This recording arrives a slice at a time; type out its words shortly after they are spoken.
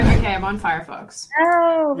I'm on Firefox.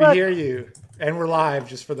 Oh, We look. hear you, and we're live,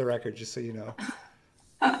 just for the record, just so you know.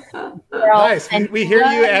 We're all- Nice. We hear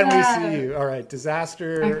you and we see you. All right.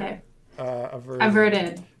 Disaster Okay. averted.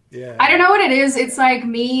 Averted. Yeah. I don't know what it is. It's like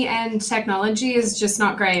me and technology is just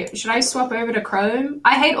not great. Should I swap over to Chrome?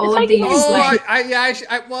 I hate all It's of like these. Oh, Like,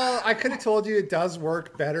 I could have told you it does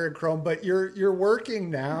work better in Chrome, but you're working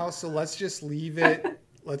now, so let's just leave it.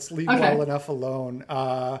 Let's leave Okay. well enough alone.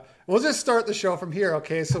 We'll just start the show from here.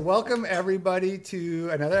 Okay, so welcome everybody to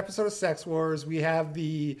another episode of Sex Wars. We have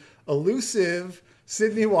the elusive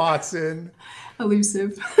Sydney Watson.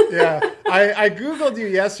 elusive. Yeah, I googled you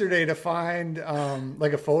yesterday to find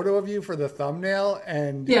like a photo of you for the thumbnail,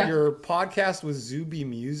 and Yeah. your podcast with Zuby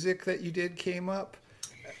Music that you did came up.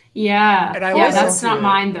 Yeah. And I Yeah, listened that's to not it.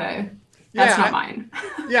 mine though. That's Yeah, not mine.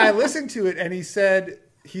 Yeah, I listened to it, and he said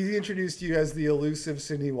he introduced you as the elusive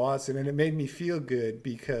Sydney Watson, and it made me feel good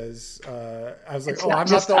because I was like, It's oh, not I'm not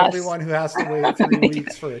just the only us. one who has to wait 3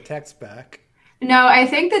 weeks for a text back. No, I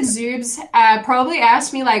think that Zoobs probably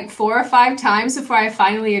asked me like 4 or 5 times before I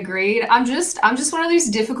finally agreed. I'm just one of these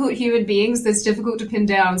difficult human beings that's difficult to pin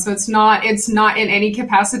down. So it's not in any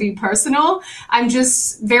capacity personal. I'm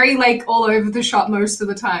just very like all over the shop most of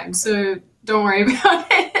the time. So don't worry about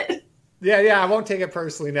it. Yeah, I won't take it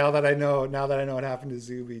personally now that I know what happened to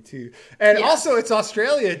Zuby too. And Yeah. also, it's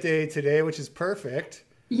Australia Day today, which is perfect.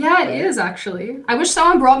 Yeah, it is actually. I wish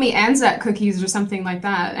someone brought me Anzac cookies or something like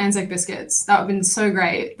that. Anzac biscuits. That would have been so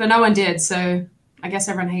great. But no one did, so I guess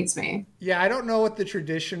everyone hates me. Yeah, I don't know what the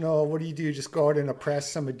traditional. What do? Just go out and oppress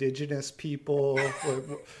some indigenous people?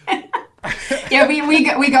 Yeah, we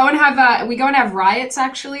go and have riots.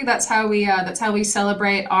 Actually, that's how we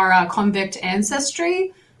celebrate our convict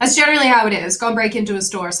ancestry. That's generally how it is. Go and break into a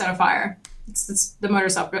store, set a fire. It's the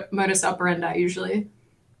modus operandi usually.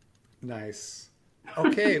 Nice.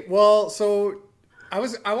 Okay, well, so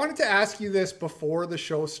I wanted to ask you this before the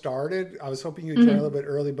show started. I was hoping you'd join a little bit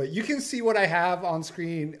early, but you can see what I have on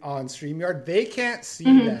screen on StreamYard. They can't see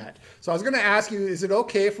that. So I was going to ask you, is it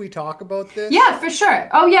okay if we talk about this? Yeah, for sure.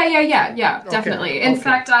 Oh, yeah, definitely. In okay.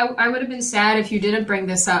 fact, I would have been sad if you didn't bring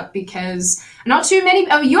this up because not too many.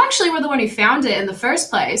 Oh, you actually were the one who found it in the first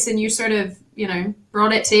place, and you sort of,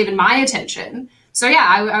 brought it to even my attention. So yeah,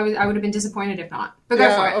 I would have been disappointed if not. But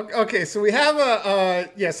go for it. Okay, so we have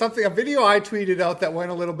a video I tweeted out that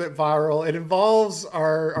went a little bit viral. It involves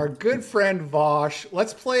our good friend Vosh.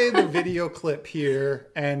 Let's play the video clip here,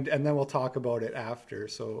 and then we'll talk about it after.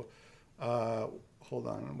 So, hold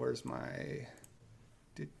on. Where's my?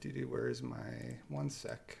 Where's my? 1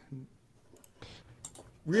 sec.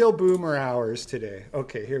 Real boomer hours today.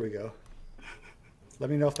 Okay, here we go. Let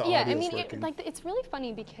me know if the audio is working. It's really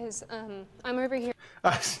funny because I'm over here.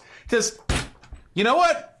 You know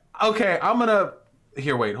what? Okay, I'm gonna.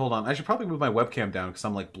 Here, wait, hold on. I should probably move my webcam down because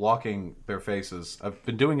I'm like blocking their faces. I've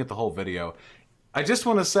been doing it the whole video. I just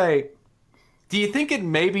want to say, do you think it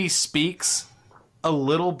maybe speaks a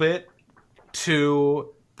little bit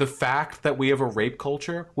to the fact that we have a rape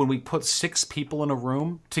culture when we put 6 people in a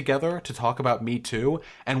room together to talk about Me Too,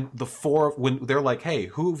 and when they're like, hey,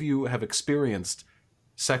 who of you have experienced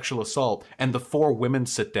sexual assault, and the 4 women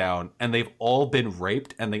sit down and they've all been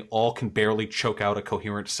raped and they all can barely choke out a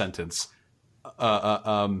coherent sentence.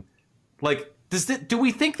 Do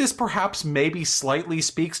we think this perhaps maybe slightly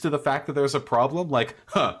speaks to the fact that there's a problem? Like,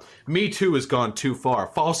 Me Too has gone too far.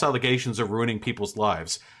 False allegations are ruining people's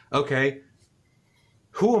lives. Okay.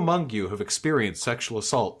 Who among you have experienced sexual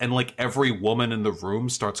assault? And like every woman in the room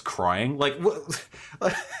starts crying? Like, what?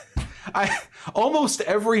 Almost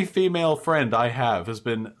every female friend I have has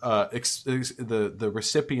been the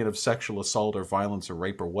recipient of sexual assault or violence or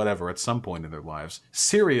rape or whatever at some point in their lives.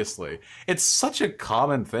 Seriously. It's such a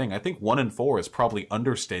common thing. I think 1 in 4 is probably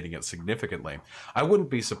understating it significantly. I wouldn't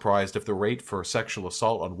be surprised if the rate for sexual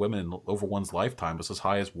assault on women over one's lifetime was as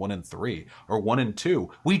high as 1 in 3 or 1 in 2.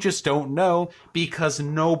 We just don't know because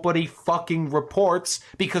nobody fucking reports,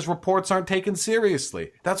 because reports aren't taken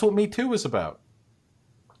seriously. That's what Me Too is about.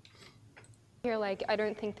 Here, I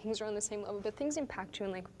don't think things are on the same level, but things impact you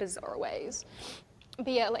in bizarre ways. But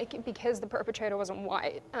yeah, because the perpetrator wasn't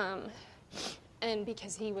white, and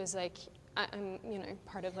because he was I'm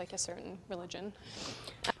part of a certain religion.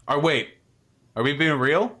 Wait, are we being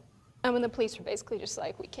real? And when the police were basically just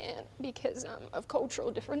we can't because of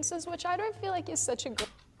cultural differences, which I don't feel like is such a good.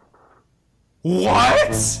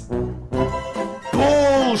 What?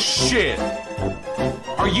 Bullshit!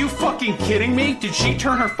 Are you fucking kidding me? Did she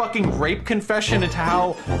turn her fucking rape confession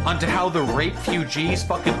onto how the rape fugees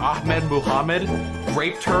fucking Ahmed Muhammad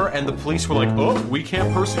raped her and the police were like, oh, we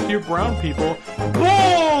can't persecute brown people?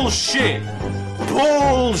 Bullshit!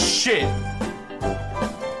 Bullshit!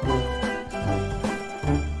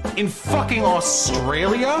 in fucking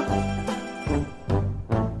Australia?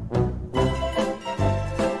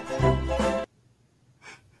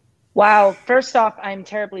 Wow. First off, I'm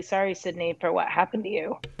terribly sorry, Sydney, for what happened to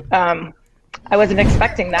you. I wasn't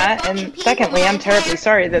expecting that. And secondly, I'm terribly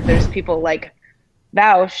sorry that there's people like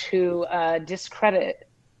Vaush who discredit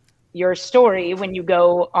your story when you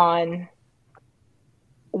go on.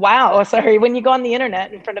 Wow, sorry, when you go on the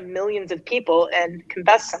internet in front of millions of people and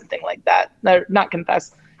confess something like that, or not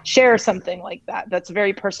confess, share something like that. That's a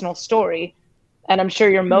very personal story. And I'm sure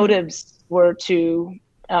your motives were to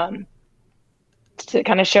kind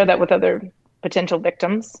of share that with other potential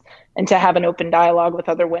victims and to have an open dialogue with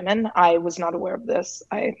other women. I was not aware of this.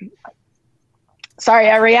 Sorry,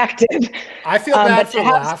 I reacted. I feel bad for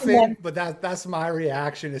laughing, but that's my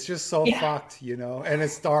reaction. It's just so fucked, you know, and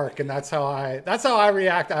it's dark, and that's how I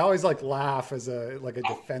react. I always like laugh as a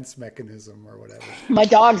defense mechanism or whatever. My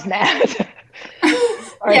dog's mad.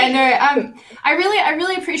 Yeah, no, I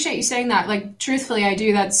really appreciate you saying that. Like, truthfully, I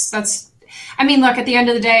do. That's. I mean, look, at the end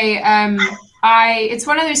of the day, it's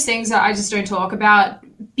one of those things that I just don't talk about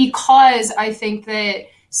because I think that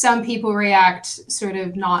some people react sort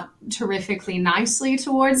of not terrifically nicely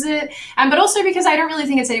towards it. But also because I don't really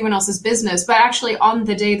think it's anyone else's business. But actually on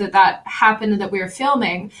the day that happened that we were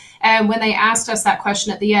filming, when they asked us that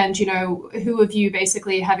question at the end, you know, who of you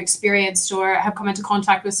basically have experienced or have come into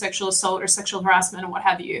contact with sexual assault or sexual harassment and what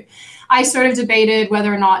have you, I sort of debated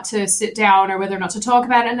whether or not to sit down or whether or not to talk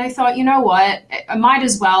about it. And I thought, you know what, I might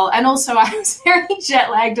as well. And also I was very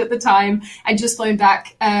jet lagged at the time. I'd just flown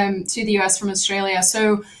back to the US from Australia.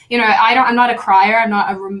 So, you know, I'm not a crier. I'm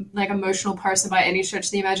not a emotional person by any stretch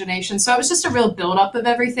of the imagination. So it was just a real buildup of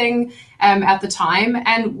everything at the time.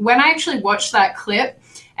 And when I actually watched that clip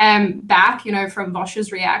back, you know, from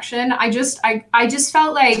Vaush's reaction, I just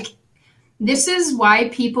felt like this is why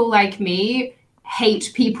people like me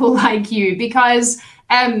hate people like you, because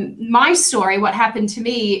my story, what happened to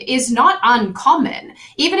me, is not uncommon.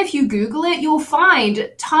 Even if you Google it, you'll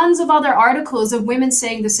find tons of other articles of women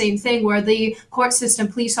saying the same thing, where the court system,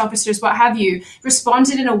 police officers, what have you,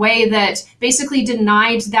 responded in a way that basically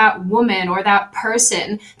denied that woman or that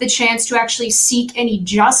person the chance to actually seek any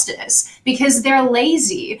justice because they're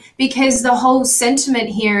lazy, because the whole sentiment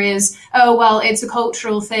here is, oh, well, it's a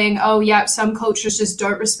cultural thing. Oh, yeah, some cultures just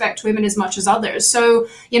don't respect women as much as others. So,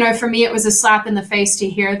 you know, for me, it was a slap in the face to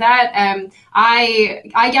hear that.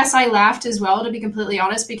 I guess I laughed as well, to be completely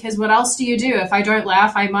honest, because what else do you do? If I don't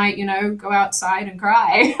laugh, I might, you know, go outside and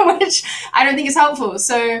cry, which I don't think is helpful.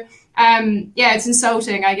 So, yeah, it's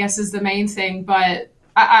insulting, I guess, is the main thing. But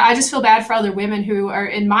I just feel bad for other women who are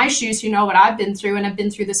in my shoes, who know what I've been through and have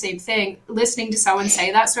been through the same thing. Listening to someone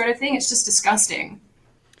say that sort of thing, it's just disgusting.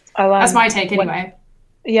 That's my take anyway.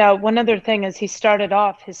 Yeah, one other thing is he started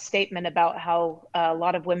off his statement about how a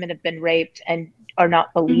lot of women have been raped and are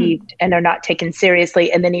not believed and are not taken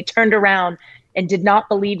seriously. And then he turned around and did not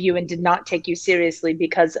believe you and did not take you seriously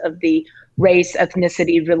because of the race,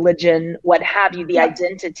 ethnicity, religion, what have you, the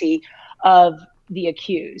identity of the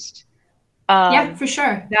accused. Yeah, for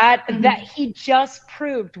sure. That he just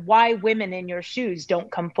proved why women in your shoes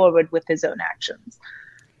don't come forward with his own actions.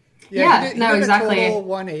 Yeah, he did exactly. A total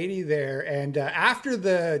 180 there. And after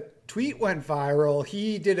the tweet went viral,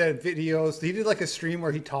 he did a video. So he did like a stream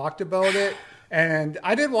where he talked about it. And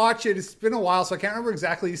I did watch it. It's been a while, so I can't remember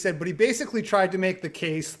exactly what he said. But he basically tried to make the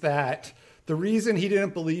case that the reason he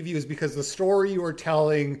didn't believe you is because the story you were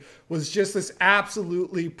telling was just this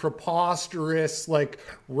absolutely preposterous, like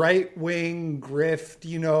right-wing grift,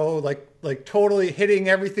 you know, like totally hitting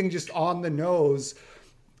everything just on the nose.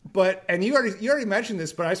 But, and you already mentioned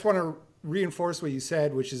this, but I just want to reinforce what you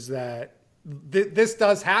said, which is that this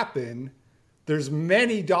does happen. There's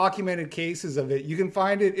many documented cases of it. You can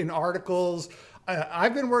find it in articles.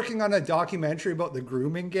 I've been working on a documentary about the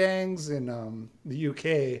grooming gangs in the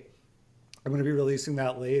UK. I'm going to be releasing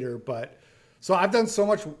that later. But so I've done so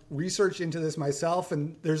much research into this myself.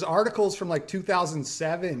 And there's articles from like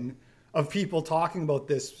 2007 of people talking about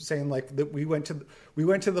this, saying like that we went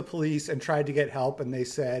to the police and tried to get help, and they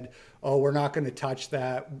said, oh, we're not going to touch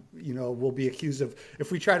that. You know, we'll be accused of,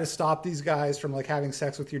 if we try to stop these guys from like having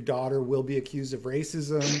sex with your daughter, we'll be accused of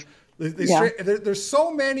racism. There's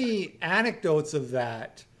so many anecdotes of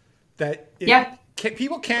that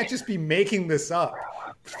people can't just be making this up.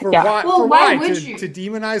 Why would you? To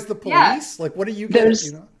demonize the police? Yeah. Like, what do you get?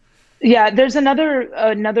 You know? Yeah, there's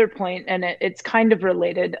another point, and it's kind of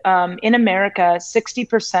related. In America,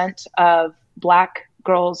 60% of Black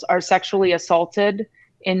girls are sexually assaulted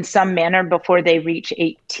in some manner before they reach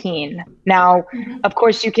 18. Now, of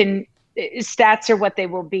course, you can, stats are what they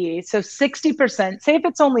will be. So 60%, say if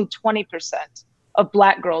it's only 20% of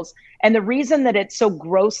Black girls. And the reason that it's so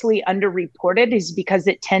grossly underreported is because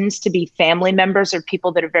it tends to be family members or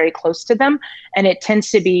people that are very close to them. And it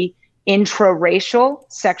tends to be intraracial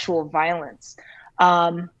sexual violence.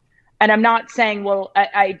 And I'm not saying, well,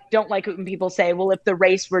 I don't like it when people say, well, if the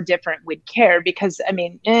race were different, we'd care, because I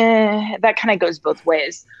mean, that kind of goes both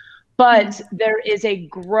ways. But there is a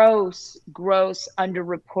gross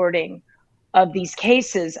underreporting of these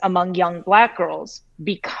cases among young Black girls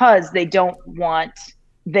because they don't want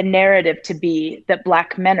the narrative to be that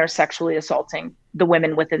Black men are sexually assaulting the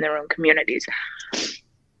women within their own communities.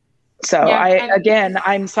 So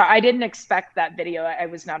I'm sorry. I didn't expect that video. I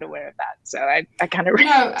was not aware of that. So I kind of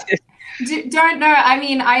don't know. I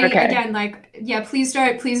mean, again, like, yeah, please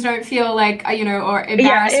don't feel like, or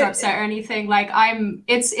embarrassed or upset or anything. Like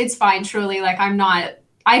it's fine. Truly. Like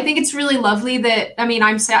I think it's really lovely that, I mean,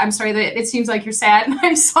 I'm sorry that it seems like you're sad.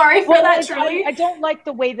 I'm sorry for that, truly. I don't like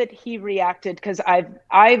the way that he reacted, because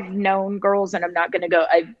I've known girls, and I'm not going to go,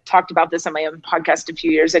 I talked about this on my own podcast a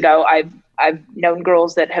few years ago. I've known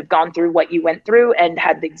girls that have gone through what you went through and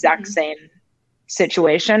had the exact same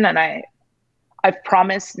situation. And I've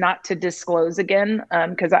promised not to disclose again,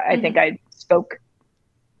 because I think I spoke,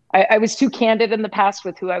 I was too candid in the past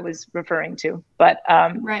with who I was referring to, but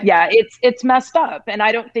yeah, it's messed up. And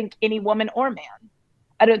I don't think any woman or man,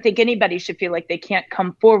 I don't think anybody should feel like they can't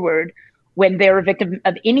come forward when they're a victim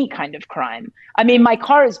of any kind of crime. I mean, my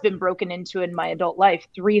car has been broken into in my adult life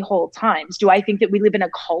 3 whole times. Do I think that we live in a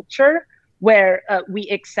culture where we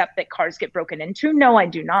accept that cars get broken into? No, I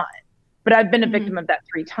do not. But I've been a victim of that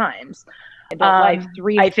 3 times. Adult life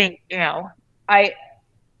 3. I think,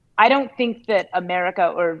 I don't think that America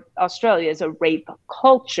or Australia is a rape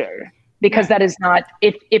culture, because that is not,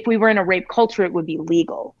 if we were in a rape culture, it would be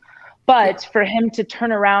legal. But for him to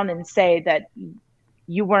turn around and say that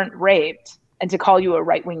you weren't raped and to call you a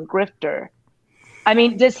right-wing grifter, I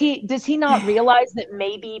mean, does he not realize that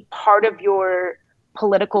maybe part of your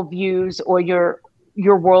political views or your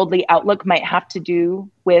worldly outlook might have to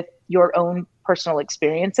do with your own personal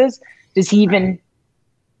experiences? Does he even...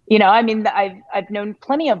 I mean, I've known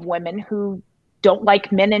plenty of women who don't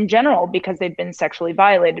like men in general because they've been sexually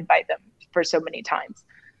violated by them for so many times.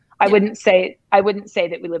 I wouldn't say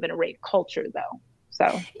that we live in a rape culture, though.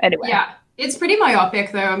 So anyway. Yeah, it's pretty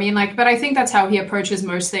myopic, though. I mean, but I think that's how he approaches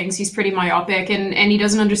most things. He's pretty myopic, and he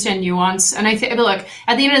doesn't understand nuance. And I think, look,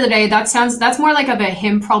 at the end of the day, that's more like of a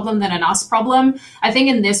him problem than an us problem. I think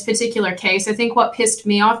in this particular case, I think what pissed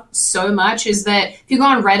me off so much is that if you go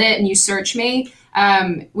on Reddit and you search me,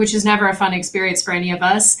 which is never a fun experience for any of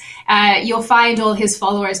us, you'll find all his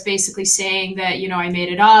followers basically saying that, I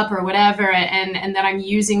made it up or whatever, and that I'm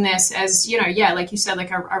using this as, like you said,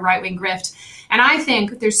 like a right-wing grift. And I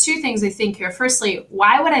think there's 2 things I think here. Firstly,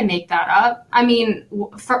 why would I make that up? I mean,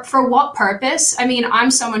 for what purpose? I mean,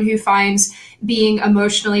 I'm someone who finds being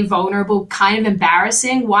emotionally vulnerable kind of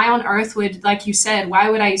embarrassing. Why on earth would, like you said, why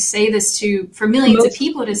would I say this for millions of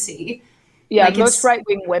people to see? Yeah, most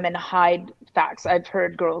right-wing women hide facts. I've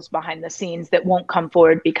heard girls behind the scenes that won't come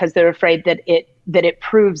forward because they're afraid that it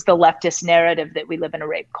proves the leftist narrative that we live in a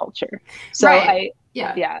rape culture. So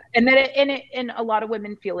and and a lot of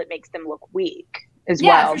women feel it makes them look weak as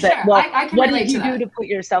well. For sure. I can what relate did you do to put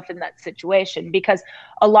yourself in that situation? Because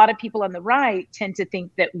a lot of people on the right tend to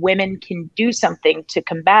think that women can do something to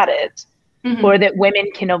combat it, or that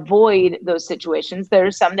women can avoid those situations. There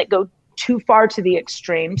are some that go too far to the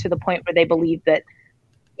extreme, to the point where they believe that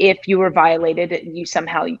if you were violated, you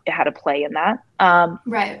somehow had a play in that.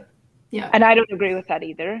 Right. Yeah. And I don't agree with that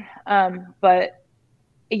either. But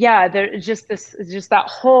yeah, there's just that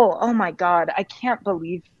whole, oh my God, I can't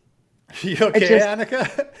believe. You okay,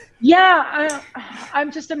 Annika? Yeah.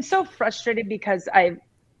 I'm so frustrated because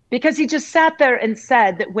he just sat there and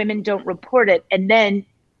said that women don't report it. And then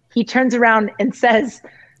he turns around and says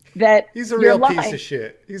that he's a real piece of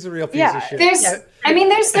shit. He's a real piece of shit.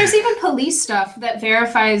 There's even police stuff that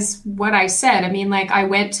verifies what I said. I mean, like, I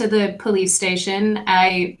went to the police station.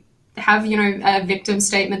 I have, a victim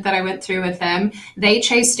statement that I went through with them. They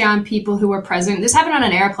chased down people who were present. This happened on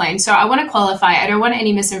an airplane. So I want to qualify. I don't want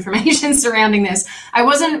any misinformation surrounding this. I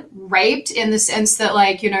wasn't raped in the sense that,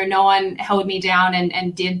 like, no one held me down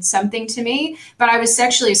and did something to me, but I was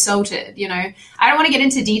sexually assaulted. I don't want to get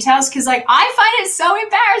into details because, like, I find it so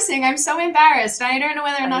embarrassing. I'm so embarrassed. I don't know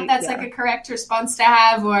whether or not that's like a correct response to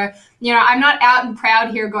have, or, I'm not out and proud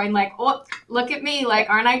here going like, oh, look at me. Like,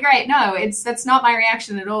 aren't I great? No, that's not my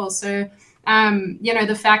reaction at all. So,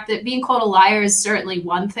 the fact that being called a liar is certainly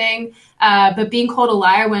one thing, but being called a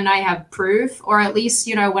liar when I have proof, or at least,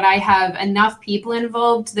 when I have enough people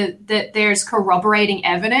involved that there's corroborating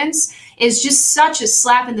evidence, is just such a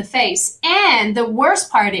slap in the face. And the worst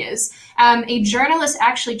part is, a journalist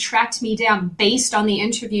actually tracked me down based on the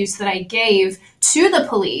interviews that I gave to the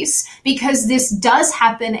police, because this does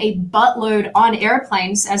happen a buttload on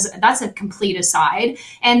airplanes, as that's a complete aside.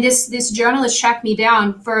 And this journalist tracked me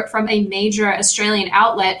down from a major Australian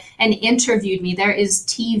outlet and interviewed me. There is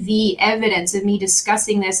TV evidence of me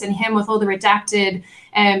discussing this, and him with all the redacted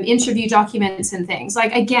interview documents and things.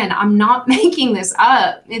 Like, again, I'm not making this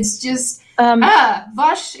up. It's just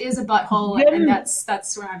Vosh is a butthole, and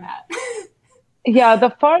that's where I'm at. Yeah, the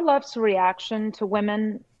far left's reaction to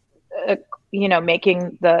women,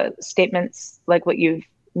 making the statements like what you've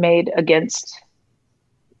made against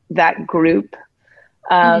that group,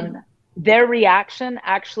 their reaction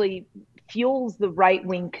actually fuels the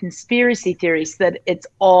right-wing conspiracy theories that it's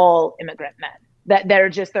all immigrant men, that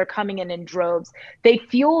they're coming in droves. They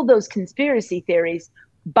fuel those conspiracy theories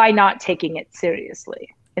by not taking it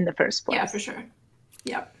seriously in the first place. Yeah, for sure.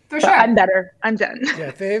 Yeah, for But sure. I'm better. I'm done.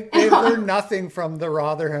 Yeah, they've learned nothing from the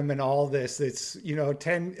Rotherham and all this. It's,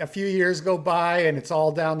 a few years go by and it's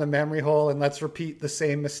all down the memory hole, and let's repeat the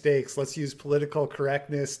same mistakes. Let's use political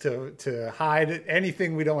correctness to hide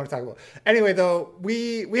anything we don't want to talk about. Anyway, though,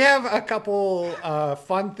 we have a couple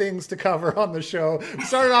fun things to cover on the show. We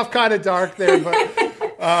started off kind of dark there,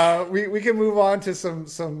 but we can move on to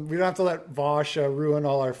some. We don't have to let Vosh ruin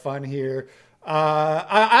all our fun here.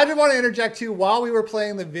 I did want to interject too. While we were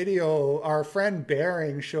playing the video, our friend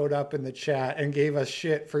Bering showed up in the chat and gave us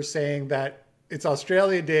shit for saying that it's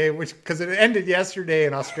Australia Day, because it ended yesterday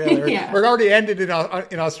in Australia, Yeah. or it already ended in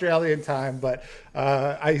Australian time. But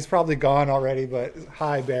he's probably gone already. But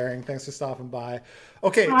hi, Bering, thanks for stopping by.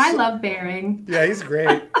 Okay, I love Bering. Yeah, he's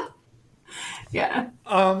great. Yeah.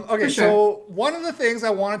 Okay, For sure. So one of the things I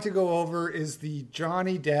wanted to go over is the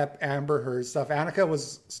Johnny Depp Amber Heard stuff. Annika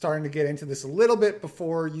was starting to get into this a little bit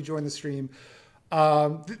before you joined the stream.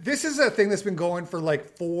 This is a thing that's been going for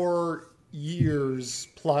like 4 years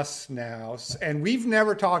plus now, and we've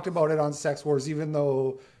never talked about it on Sex Wars, even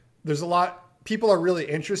though there's a lot. People are really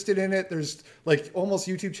interested in it. There's like almost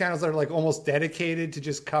YouTube channels that are like almost dedicated to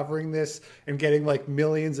just covering this and getting like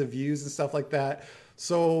millions of views and stuff like that.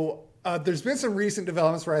 So there's been some recent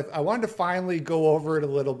developments where I wanted to finally go over it a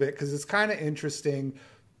little bit because it's kind of interesting.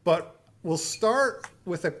 But we'll start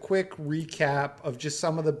with a quick recap of just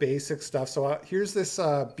some of the basic stuff. So here's this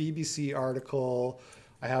BBC article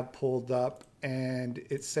I have pulled up, and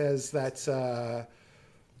it says that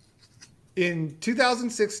in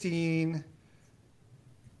 2016,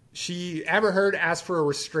 Amber Heard asked for a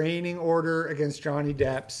restraining order against Johnny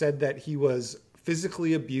Depp, said that he was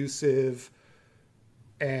physically abusive.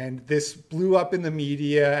 And this blew up in the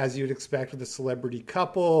media, as you'd expect with a celebrity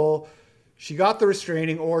couple. She got the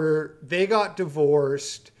restraining order. They got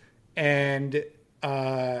divorced. And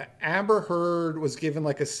Amber Heard was given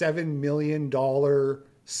like a $7 million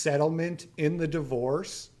settlement in the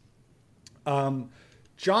divorce.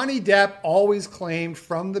 Johnny Depp always claimed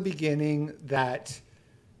from the beginning that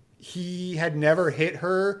he had never hit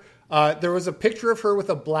her. There was a picture of her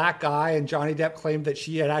with a black eye, and Johnny Depp claimed that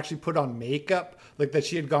she had actually put on makeup, like that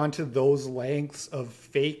she had gone to those lengths of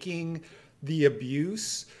faking the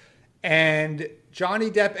abuse. And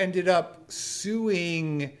Johnny Depp ended up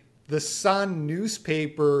suing the Sun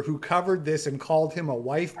newspaper who covered this and called him a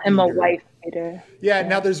wife beater. I'm a wife beater. Yeah,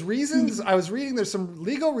 now there's reasons, I was reading, there's some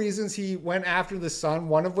legal reasons he went after the Sun,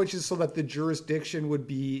 one of which is so that the jurisdiction would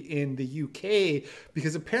be in the UK,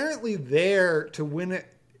 because apparently there, to win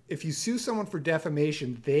it, if you sue someone for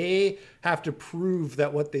defamation, they have to prove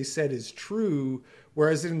that what they said is true,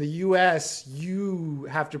 whereas in the US, you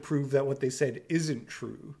have to prove that what they said isn't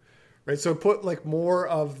true, right? So it put like more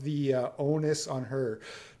of the onus on her.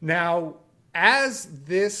 Now, as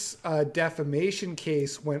this defamation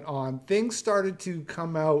case went on, things started to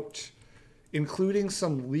come out, including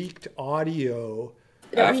some leaked audio.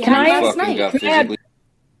 Can I add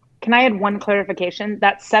one clarification?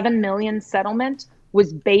 That $7 million settlement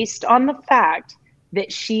was based on the fact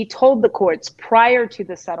that she told the courts prior to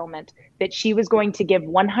the settlement that she was going to give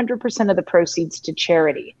 100% of the proceeds to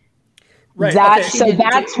charity. Right. So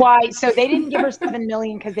that's why. So they didn't give her $7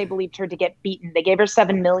 million because they believed her to get beaten. They gave her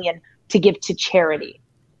 $7 million to give to charity.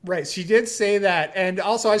 Right. She did say that. And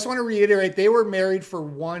also, I just want to reiterate, they were married for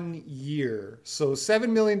 1 year. So $7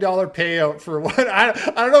 million payout for what? I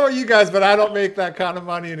don't know about you guys, but I don't make that kind of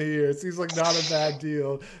money in a year. It seems like not a bad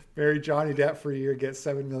deal. Marry Johnny Depp for a year, get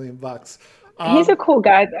 $7 million. He's a cool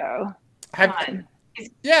guy, though.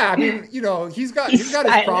 Yeah, I mean, he's got his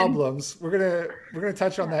problems. We're gonna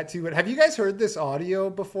touch on that too. But have you guys heard this audio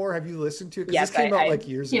before? Have you listened to it? Because this came out like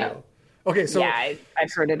years ago. Okay, so yeah,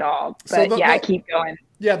 I've heard it all, So but the- keep going.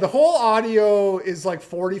 yeah, the whole audio is like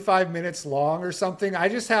 45 minutes long or something. I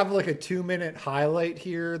just have like a 2-minute highlight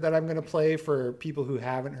here that I'm going to play for people who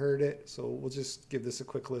haven't heard it. So we'll just give this a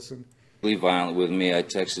quick listen. Violent with me. I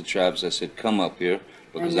texted Travis. I said, "Come up here,"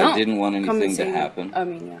 because No. I didn't want Come and anything to save me. happen. I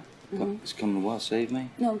mean, yeah. He's coming to what? Save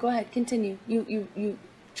me? No, go ahead. Continue. You.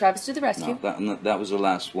 Travis to the rescue. No, that was the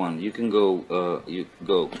last one. You can go. You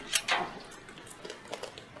go.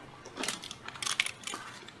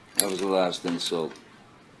 That was the last insult.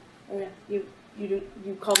 Oh yeah.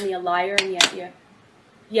 You called me a liar, and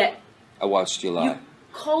yet I watched you lie. you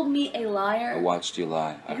called me a liar. I watched you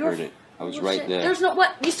lie. I You're heard it. I was bullshit. right there. There's no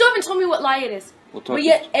what. You still haven't told me what lie it is. We'll talk But to-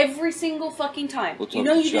 yet every single fucking time. We'll talk You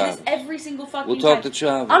know to you do this Travis. every single fucking We'll time. talk to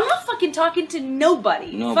Travis. I'm not fucking talking to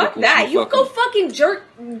nobody. No, Fuck because that. you You go fucking-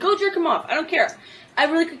 go jerk him off. I don't care. I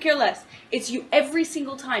really could care less. It's you every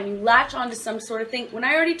single time. You latch onto some sort of thing. When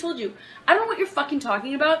I already told you, I don't know what you're fucking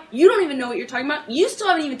talking about. You don't even know what you're talking about. You still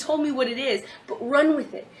haven't even told me what it is. But run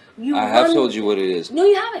with it. I have told you what it is. No,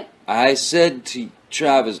 you haven't. I said to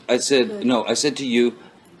Travis, I said to you,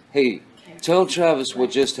 hey, tell Travis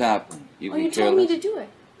what just happened. You Oh, can you care told me less. to do it.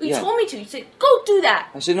 You Yeah. told me to. You said, go do that.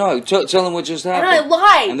 I said, no, tell him what just And happened. I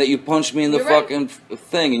lied. And that you punched me in the You're right. fucking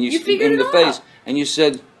thing, and You figured in the it face, out. and you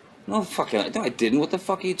said, no, fucking, no, I didn't. What the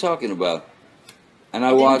fuck are you talking about? And I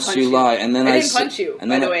didn't watched punch you lie, and then I I didn't punch you, and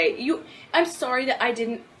by then the I- way. I'm sorry that I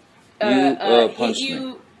didn't hit punched you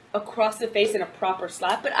me. across the face in a proper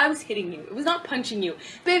slap, but I was hitting you. It was not punching you.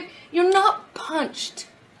 Babe, you're not punched.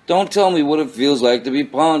 Don't tell me what it feels like to be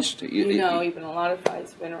punched. You know, even a lot of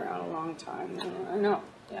fights been around a long time. I know.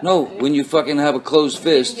 Yeah. No, when you fucking have a closed You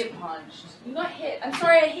didn't fist. get punched. You got hit. I'm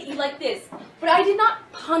sorry I hit you like this, but I did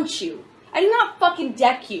not punch you. I did not fucking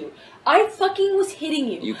deck you. I fucking was hitting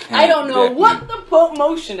you. You can't I don't know deck what me. the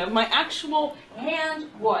motion of my actual hand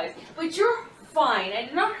was, but you're fine. I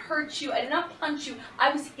did not hurt you. I did not punch you.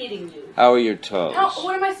 I was hitting you. How are your toes?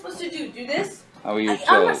 What am I supposed to do? Do this? How are your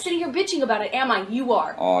I'm not toes? sitting here bitching about it, am I? You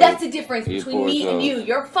are. Oh, That's you- the difference you between poor me and toes. you.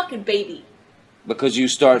 You're a fucking baby. Because you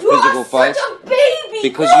start You physical are fights? such a baby.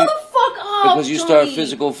 Because Grow you- the fuck up, Because you start Johnny.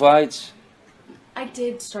 physical fights? I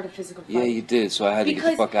did start a physical fight. Yeah, you did, so I had to get the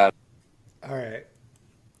Because- fuck out. All right.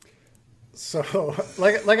 So,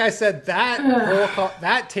 like I said,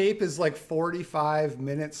 that tape is like 45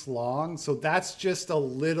 minutes long. So that's just a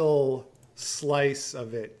little slice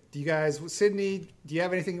of it. Do you guys, Sydney? Do you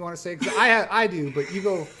have anything you want to say? 'Cause I do, but you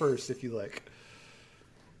go first if you like.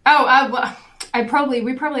 Oh,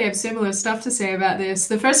 we probably have similar stuff to say about this.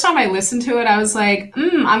 The first time I listened to it, I was like,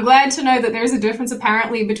 I'm glad to know that there's a difference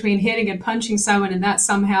apparently between hitting and punching someone, and that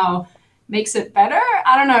somehow makes it better.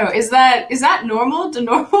 I don't know. Is that normal? Do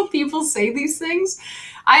normal people say these things?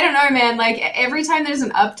 I don't know, man. Like every time there's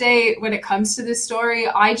an update when it comes to this story,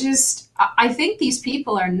 I think these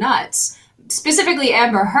people are nuts. Specifically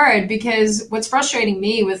Amber Heard, because what's frustrating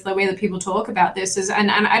me with the way that people talk about this is,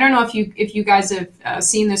 and I don't know if you guys have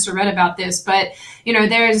seen this or read about this, but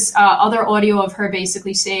there's other audio of her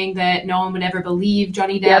basically saying that no one would ever believe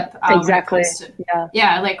Johnny Depp. Yep, exactly.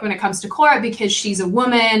 Like when it comes to court, because she's a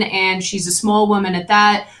woman and she's a small woman at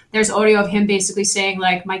that. There's audio of him basically saying,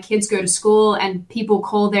 like, my kids go to school and people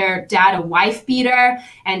call their dad a wife beater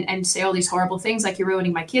and say all these horrible things like, you're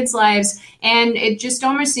ruining my kids' lives. And it just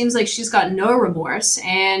almost seems like she's got no remorse.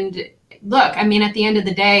 And look, I mean, at the end of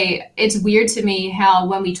the day, it's weird to me how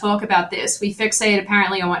when we talk about this, we fixate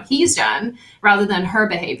apparently on what he's done rather than her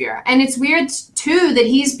behavior. And it's weird, too, that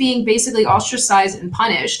he's being basically ostracized and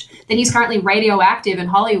punished, that he's currently radioactive in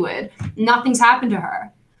Hollywood. Nothing's happened to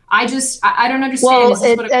her. I don't understand. Well, Is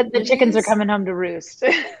this what the chickens are is? coming home to roost.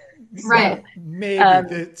 Right.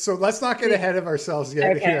 Maybe. So let's not get ahead of ourselves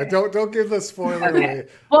yet. Okay. Here, don't give the spoiler away.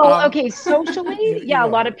 Well, okay, socially, you a know.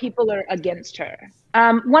 lot of people are against her.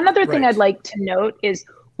 One other thing Right. I'd like to note is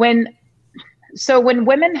when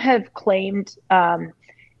women have claimed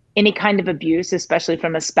any kind of abuse, especially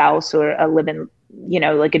from a spouse or a live-in,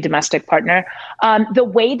 like a domestic partner, the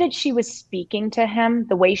way that she was speaking to him,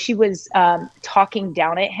 the way she was talking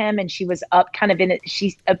down at him, and she was up kind of in it,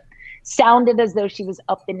 she sounded as though she was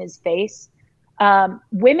up in his face.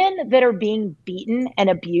 Women that are being beaten and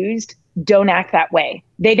abused don't act that way.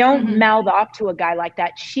 They don't mouth off to a guy like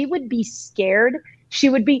that. She would be scared. She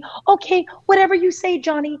would be, okay, whatever you say,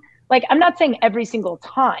 Johnny. Like, I'm not saying every single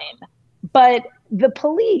time, but the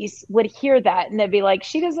police would hear that and they'd be like,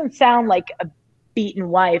 she doesn't sound like a beaten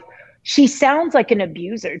wife. She sounds like an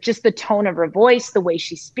abuser, just the tone of her voice, the way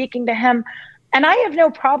she's speaking to him. And I have no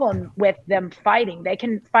problem with them fighting. They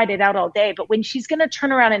can fight it out all day. But when she's going to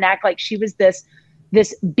turn around and act like she was this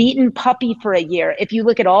beaten puppy for a year, if you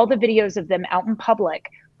look at all the videos of them out in public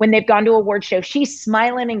when they've gone to award show, she's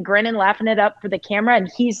smiling and grinning, laughing it up for the camera.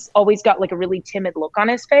 And he's always got like a really timid look on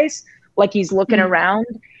his face, like he's looking around.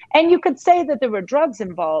 And you could say that there were drugs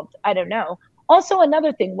involved. I don't know. Also,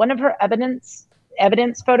 another thing, one of her evidence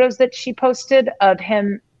photos that she posted of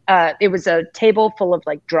him, it was a table full of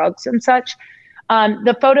like drugs and such.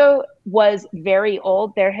 The photo was very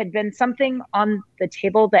old. There had been something on the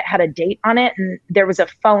table that had a date on it, and there was a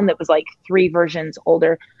phone that was like 3 versions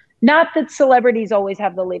older. Not that celebrities always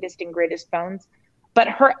have the latest and greatest phones, but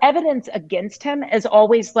her evidence against him is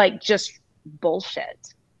always like just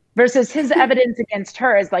bullshit. Versus his evidence against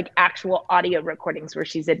her is like actual audio recordings where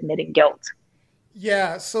she's admitting guilt.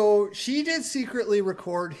 Yeah, so she did secretly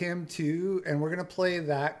record him too, and we're gonna play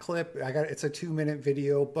that clip. It's a 2-minute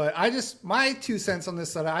video, but my 2 cents on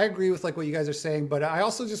this, that I agree with like what you guys are saying, but I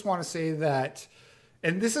also just want to say that,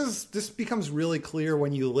 and this becomes really clear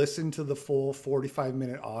when you listen to the full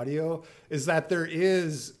 45-minute audio, is that there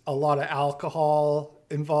is a lot of alcohol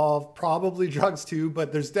involved, probably drugs too,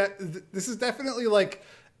 but this is definitely like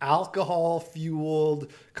alcohol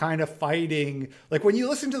fueled kind of fighting. Like when you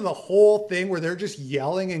listen to the whole thing where they're just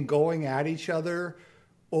yelling and going at each other,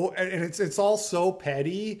 and it's all so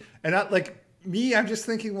petty. And I'm just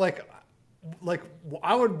thinking like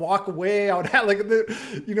I would walk away. I would have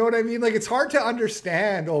you know what I mean? Like it's hard to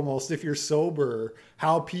understand almost if you're sober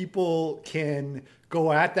how people can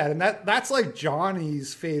go at that. And that's like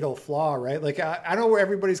Johnny's fatal flaw, right? Like I know where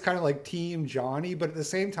everybody's kind of like team Johnny, but at the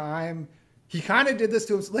same time, he kind of did this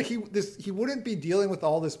to him. Like he wouldn't be dealing with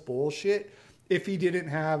all this bullshit if he didn't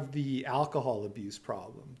have the alcohol abuse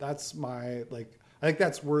problem. That's I think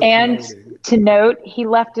that's worth noting. And to note, he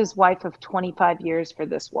left his wife of 25 years for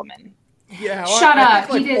this woman. Yeah, well, shut up.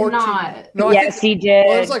 Like he 14, did not. No, yes, he did.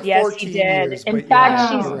 Well, it was like yes, 14 he did. years, In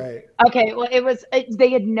fact, she's right. Okay. Well, they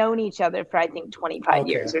had known each other for I think 25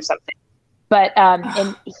 years or something. But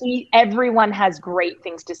and everyone has great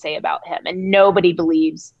things to say about him, and nobody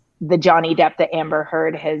believes the Johnny Depp that Amber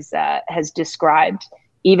Heard has described,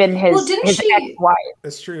 even his ex-wife.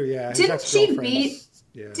 That's true, yeah. Didn't she beat?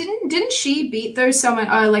 Yeah. Didn't she beat someone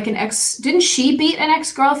like an ex? Didn't she beat an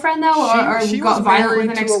ex-girlfriend though, or she got violent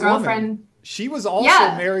with an ex-girlfriend? She was also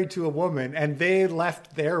married to a woman, and they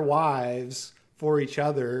left their wives for each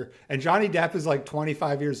other. And Johnny Depp is like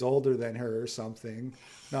 25 years older than her or something,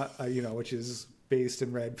 not which is based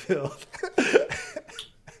in Red Pill.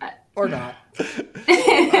 Or not.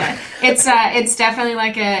 It's definitely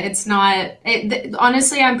like it's not.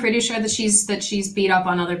 Honestly, I'm pretty sure that she's beat up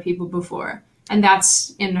on other people before, and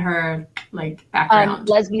that's in her like background.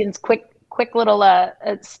 Lesbians, quick little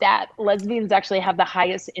stat. Lesbians actually have the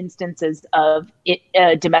highest instances of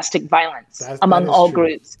domestic violence among all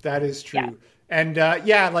groups. That is true. Yeah. And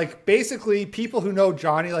like basically people who know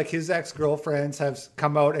Johnny, like his ex-girlfriends have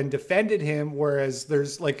come out and defended him. Whereas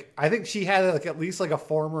there's like, I think she had like at least like a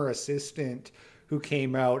former assistant who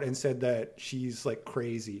came out and said that she's like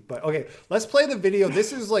crazy. But okay, let's play the video.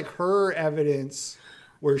 This is like her evidence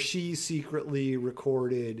where she secretly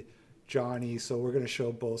recorded Johnny. So we're going to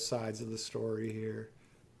show both sides of the story here.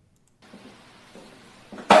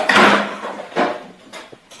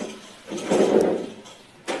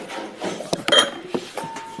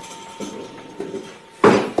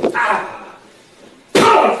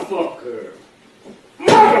 Motherfucker!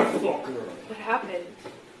 What happened?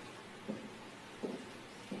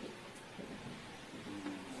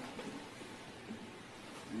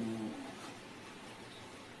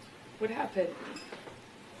 What happened?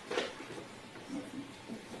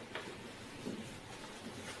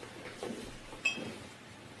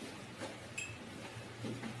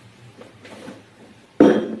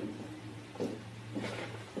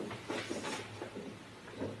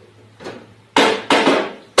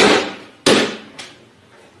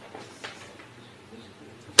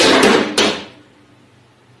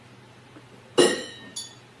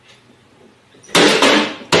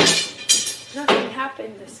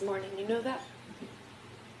 Happened this morning, you know that?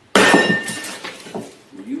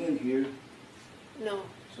 Were you in here? No.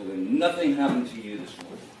 So then nothing happened to you this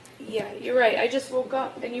morning? Yeah, you're right. I just woke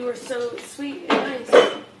up and you were so sweet and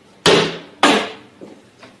nice.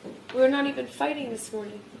 We were not even fighting this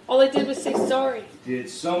morning. All I did was say sorry. Did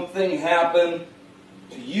something happen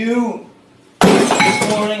to you this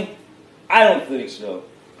morning? I don't think so.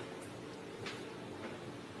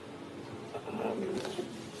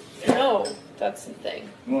 No. That's the thing.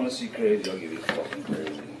 You want to see crazy? I'll give you fucking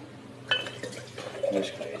crazy.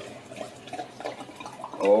 That's crazy.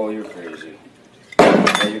 Oh, you're crazy.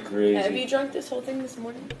 Oh, you're crazy. Have you drunk this whole thing this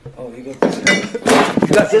morning? Oh, you got this. You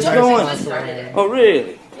got this going? Oh,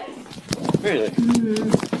 really? Yes. Really?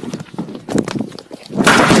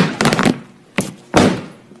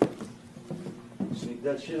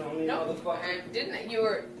 that shit on me, motherfucker. I didn't. You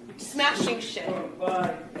were smashing shit.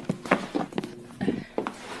 Bye.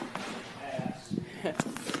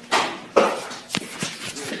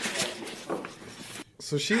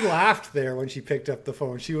 So she laughed there when she picked up the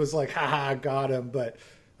phone. She was like, haha, got him. But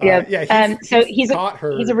so he's taught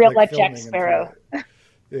her, he's a real life Jack filming and Sparrow.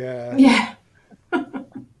 Yeah. Yeah.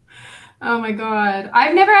 Oh my god.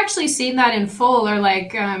 I've never actually seen that in full or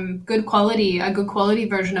like a good quality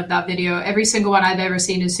version of that video. Every single one I've ever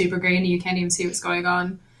seen is super grainy. You can't even see what's going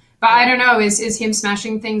on. But I don't know, is him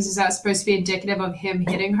smashing things, is that supposed to be indicative of him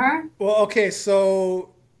hitting her? Well, okay, so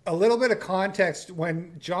a little bit of context.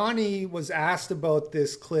 When Johnny was asked about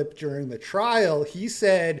this clip during the trial, he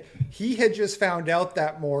said he had just found out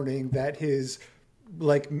that morning that his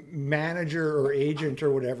like manager or agent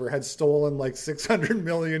or whatever had stolen like $600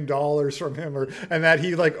 million from him, and that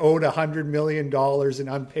he like owed $100 million in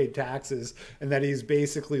unpaid taxes, and that he's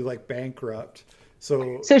basically like bankrupt.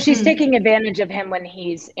 So she's taking advantage of him when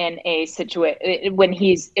he's in a situation, when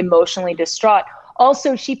he's emotionally distraught.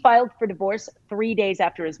 Also, she filed for divorce 3 days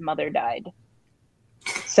after his mother died.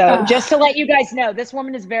 So just to let you guys know, this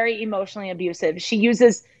woman is very emotionally abusive. She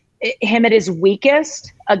uses him at his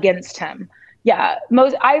weakest against him. Yeah,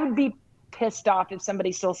 I would be pissed off if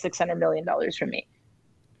somebody stole $600 million from me.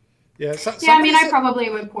 Yeah, I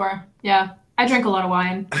probably would pour. Yeah, I drink a lot of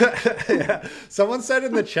wine. Yeah. Someone said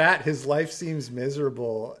in the chat his life seems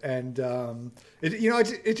miserable, and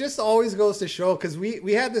it just always goes to show, because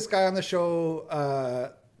we had this guy on the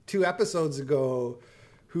show 2 episodes ago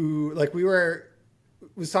who like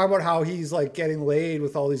was talking about how he's like getting laid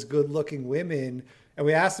with all these good looking women. And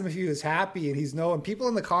we asked him if he was happy, and he's no. And people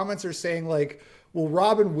in the comments are saying like, well,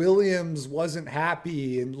 Robin Williams wasn't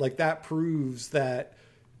happy, and like that proves that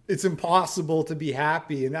it's impossible to be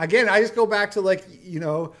happy. And again, I just go back to like,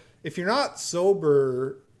 if you're not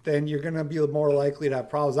sober, then you're going to be more likely to have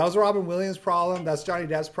problems. That was Robin Williams' problem. That's Johnny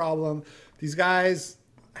Depp's problem. These guys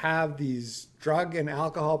have these drug and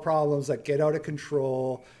alcohol problems that get out of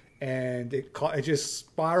control, and it just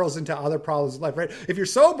spirals into other problems in life, right? If you're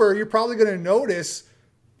sober, you're probably going to notice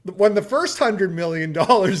when the first $100 million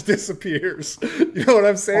disappears. You know what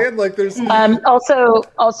I'm saying? Like there's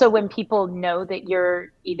also when people know that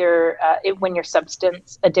you're either when you're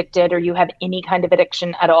substance addicted or you have any kind of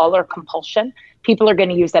addiction at all or compulsion, people are going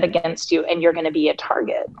to use that against you, and you're going to be a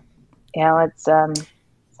target. It's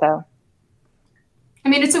so. I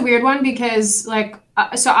mean, it's a weird one because, like,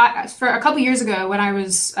 for a couple years ago, when I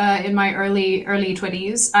was in my early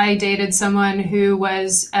 20s, I dated someone who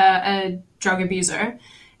was a drug abuser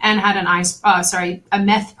and had a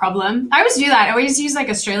meth problem. I always do that. I always use like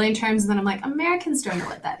Australian terms, and then I'm like, Americans don't know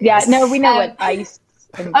what that is. Yeah, no, we know what ice.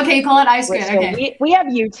 Okay, you call it ice. Good. Okay. We have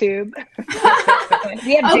YouTube.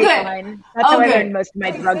 We have Dateline. That's how I learned most of my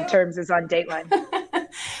drug terms is on Dateline.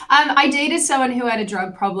 I dated someone who had a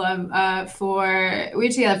drug problem we were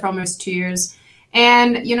together for almost 2 years.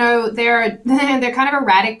 And, they're kind of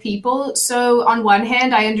erratic people. So on one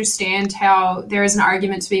hand, I understand how there is an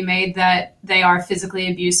argument to be made that they are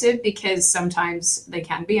physically abusive, because sometimes they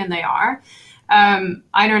can be, and they are.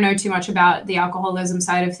 I don't know too much about the alcoholism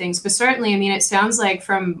side of things, but certainly, I mean, it sounds like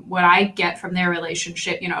from what I get from their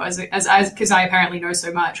relationship, because I apparently know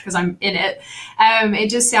so much because I'm in it. It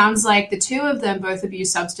just sounds like the two of them both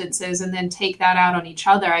abuse substances and then take that out on each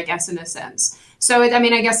other, I guess, in a sense. So,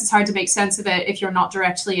 I guess it's hard to make sense of it if you're not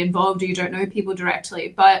directly involved or you don't know people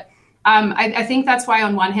directly. But I think that's why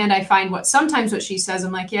on one hand I find sometimes what she says,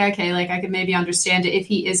 I'm like, yeah, okay, like I could maybe understand it if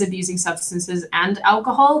he is abusing substances and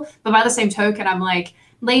alcohol. But by the same token, I'm like,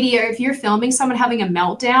 lady, if you're filming someone having a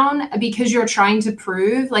meltdown because you're trying to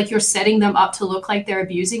prove like you're setting them up to look like they're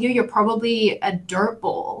abusing you, you're probably a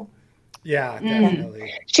dirtball. Yeah,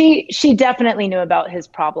 definitely. She definitely knew about his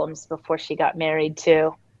problems before she got married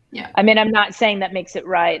too. Yeah. I mean, I'm not saying that makes it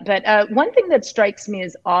right, but one thing that strikes me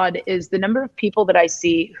as odd is the number of people that I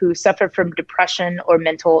see who suffer from depression or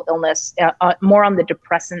mental illness, more on the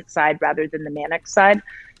depressant side rather than the manic side,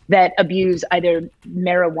 that abuse either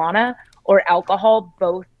marijuana or alcohol,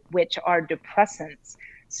 both which are depressants.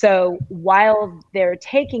 So while they're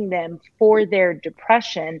taking them for their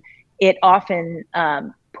depression, it often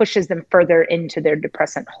pushes them further into their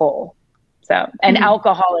depressant hole. So, and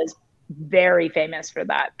alcohol is very famous for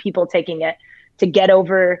that. People taking it to get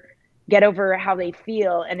over how they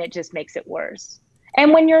feel, and it just makes it worse.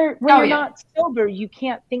 And when you're not sober, you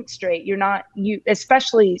can't think straight.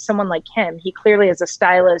 Especially someone like him. He clearly is a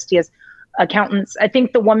stylist. He has accountants. I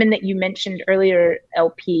think the woman that you mentioned earlier,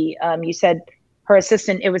 LP, you said her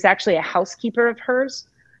assistant, it was actually a housekeeper of hers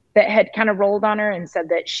that had kind of rolled on her and said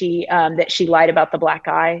that she lied about the black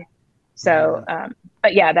eye. So,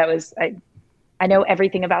 but yeah, that was, I know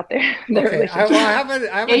everything about their Okay, relationship. I have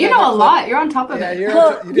Yeah, you know a lot. You're on top of Yeah, it. you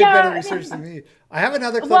did yeah, better research than me. I have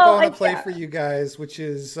another clip Well, I want I- to play yeah. for you guys, which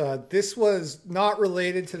is this was not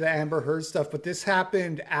related to the Amber Heard stuff, but this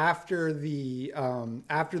happened after the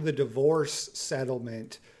divorce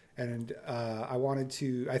settlement, and I wanted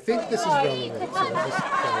to. I think this is relevant. So I'll just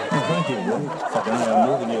play it. Thank you. Fucking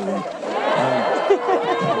more than you.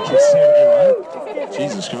 Just right?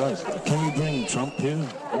 Jesus Christ. Can we bring Trump here?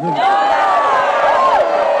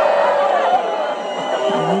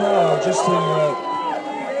 No, just to...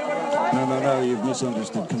 No, you've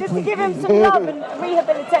misunderstood completely. Just to give him some love and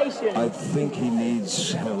rehabilitation. I think he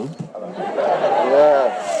needs help.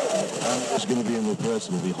 It's going to be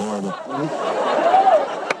irreversible, it'll be horrible.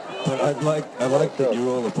 But I like that you're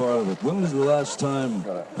all a part of it. When was the last time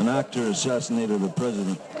an actor assassinated a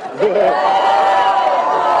president?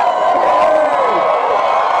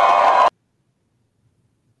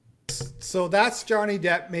 So that's Johnny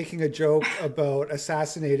Depp making a joke about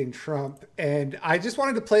assassinating Trump. And I just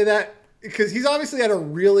wanted to play that because he's obviously at a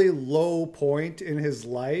really low point in his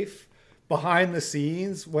life behind the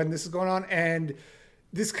scenes when this is going on. And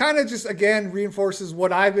this kind of just, again, reinforces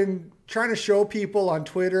what I've been trying to show people on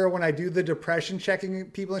Twitter when I do the depression checking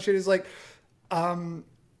people and shit is like, are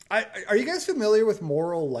you guys familiar with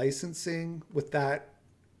moral licensing with that?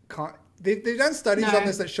 They've done studies on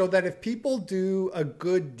this that show that if people do a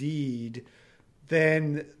good deed,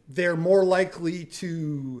 then they're more likely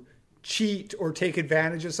to cheat or take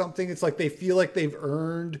advantage of something. It's like they feel like they've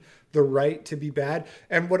earned the right to be bad.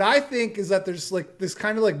 And what I think is that there's like this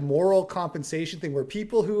kind of like moral compensation thing where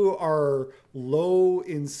people who are low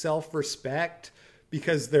in self-respect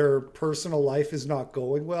because their personal life is not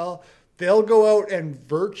going well, they'll go out and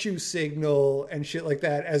virtue signal and shit like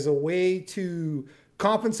that as a way to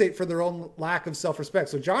compensate for their own lack of self-respect.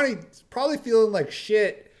 So Johnny's probably feeling like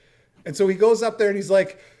shit. And so he goes up there and he's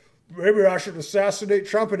like, maybe I should assassinate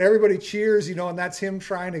Trump, and everybody cheers, and that's him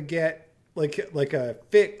trying to get like a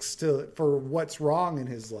fix for what's wrong in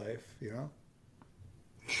his life, Yeah,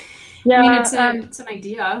 I mean, it's an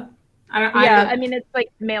idea. I mean, it's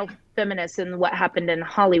like male feminists and what happened in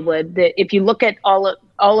Hollywood. That if you look at all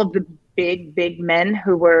of the big men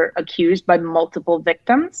who were accused by multiple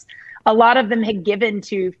victims, a lot of them had given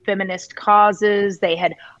to feminist causes. They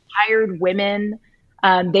had hired women.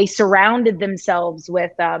 They surrounded themselves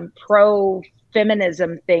with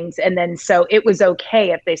pro-feminism things. And then so it was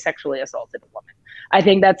okay if they sexually assaulted a woman. I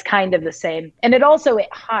think that's kind of the same. And it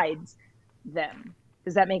hides them.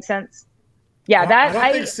 Does that make sense? Yeah, I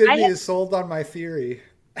don't think Sydney is sold on my theory.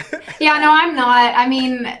 Yeah, no, I'm not. I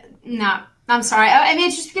mean, no, I'm sorry. I mean,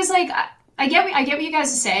 it's just because like I get what you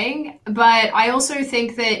guys are saying, but I also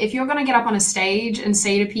think that if you're going to get up on a stage and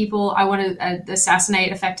say to people, I want to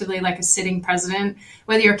assassinate effectively like a sitting president,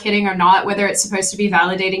 whether you're kidding or not, whether it's supposed to be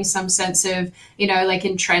validating some sense of, like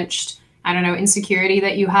entrenched, I don't know, insecurity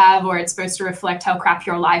that you have, or it's supposed to reflect how crap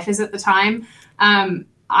your life is at the time.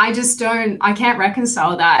 I can't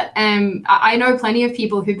reconcile that. I know plenty of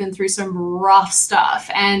people who've been through some rough stuff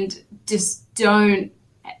and just don't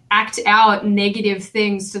act out negative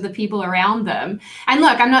things to the people around them. And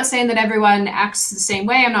look, I'm not saying that everyone acts the same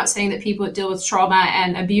way. I'm not saying that people deal with trauma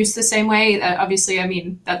and abuse the same way. Obviously, I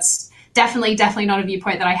mean, that's definitely not a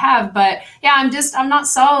viewpoint that I have. But yeah, I'm not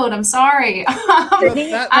sold. I'm sorry. What do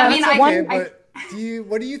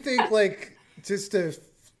you think, like, just to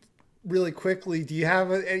really quickly, do you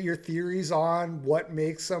have your theories on what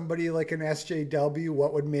makes somebody like an SJW?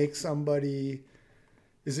 What would make somebody,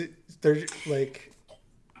 is it, they're like,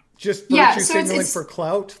 just virtue signaling for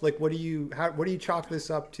clout? Like, what do you chalk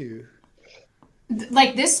this up to?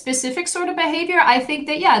 Like this specific sort of behavior, I think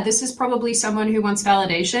that, yeah, this is probably someone who wants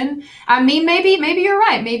validation. I mean, maybe you're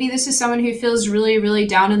right. Maybe this is someone who feels really, really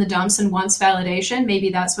down in the dumps and wants validation.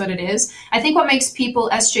 Maybe that's what it is. I think what makes people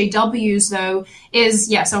SJWs, though,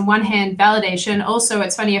 is, yes, on one hand, validation. Also,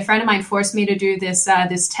 it's funny, a friend of mine forced me to do this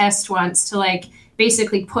test once to, like,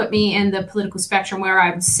 basically put me in the political spectrum where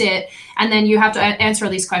I would sit. And then you have to answer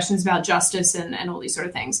all these questions about justice and all these sort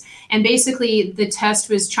of things. And basically the test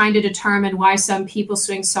was trying to determine why some people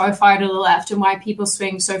swing so far to the left and why people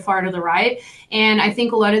swing so far to the right. And I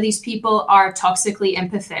think a lot of these people are toxically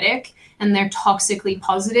empathetic and they're toxically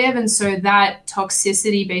positive. And so that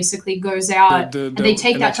toxicity basically goes out and they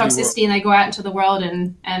take that toxicity and they go out into the world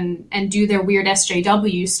and do their weird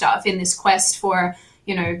SJW stuff in this quest for,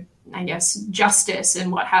 I guess, justice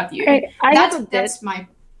and what have you. That's my...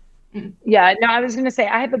 Yeah, no, I was going to say,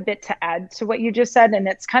 I have a bit to add to what you just said, and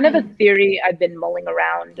it's kind of a theory I've been mulling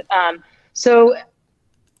around. So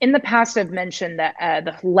in the past, I've mentioned that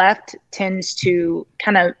the left tends to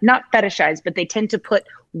kind of not fetishize, but they tend to put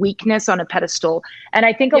weakness on a pedestal. And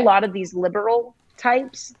I think a lot of these liberal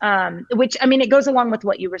types, which, I mean, it goes along with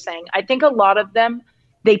what you were saying. I think a lot of them,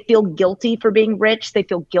 they feel guilty for being rich. They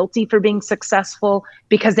feel guilty for being successful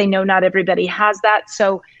because they know not everybody has that.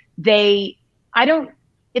 So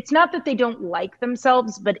it's not that they don't like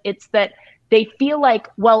themselves, but it's that they feel like,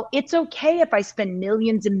 well, it's okay if I spend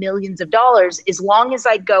millions and millions of dollars as long as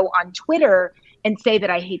I go on Twitter and say that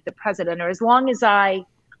I hate the president, or as long as I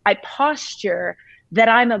posture that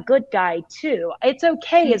I'm a good guy too. It's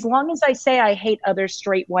okay as long as I say I hate other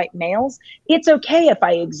straight white males. It's okay if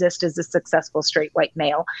I exist as a successful straight white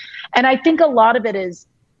male. And I think a lot of it is,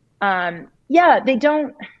 they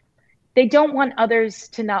don't want others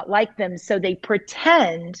to not like them, so they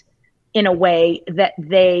pretend in a way that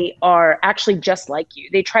they are actually just like you.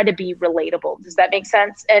 They try to be relatable. Does that make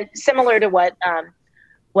sense? And similar to what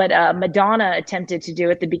Madonna attempted to do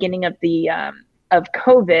at the beginning of of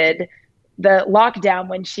COVID, the lockdown,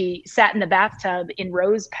 when she sat in the bathtub in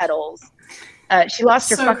rose petals. She lost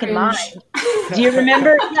her fucking mind. Do you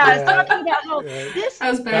remember? Yeah, I was talking about how this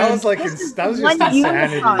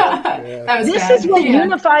is what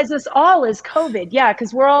unifies us all is COVID. Yeah,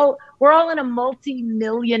 because we're all in a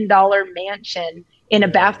multi-million-dollar mansion in a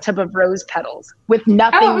bathtub of rose petals with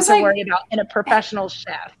nothing to worry about, and a professional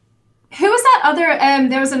chef. Who was that other?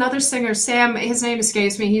 There was another singer, Sam. His name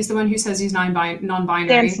escapes me. He's the one who says he's non-binary.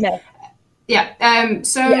 Sam Smith. Yeah.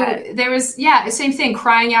 There was, the same thing,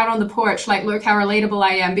 crying out on the porch, like, look how relatable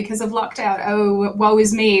I am because of lockdown. Oh, woe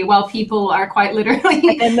is me. While people are quite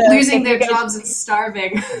literally losing their jobs and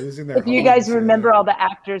starving. If you guys remember all the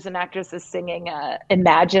actors and actresses singing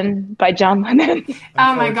Imagine by John Lennon.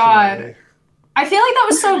 Oh my God. I feel like that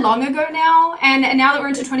was so long ago now. And now that we're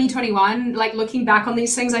into 2021, like looking back on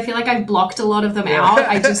these things, I feel like I've blocked a lot of them out.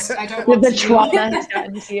 I don't want the trauma has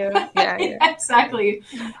gotten to you. Yeah,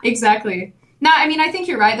 exactly. No, I mean, I think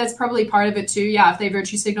you're right. That's probably part of it too. Yeah, if they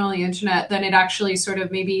virtue signal on the internet, then it actually sort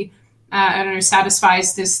of maybe,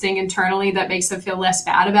 satisfies this thing internally that makes them feel less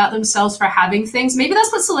bad about themselves for having things. Maybe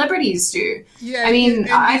that's what celebrities do. Yeah, I mean,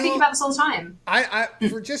 I think about this all the time.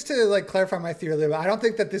 For just to like clarify my theory a little bit, I don't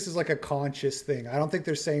think that this is like a conscious thing. I don't think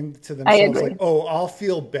they're saying to themselves like, "Oh, I'll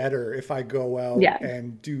feel better if I go out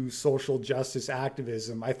and do social justice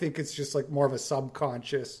activism." I think it's just like more of a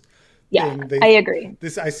subconscious. Yeah, I agree.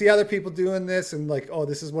 I see other people doing this and like, oh,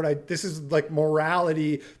 this is like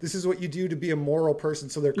morality. This is what you do to be a moral person.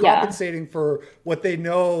 So they're compensating for what they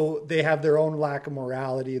know they have their own lack of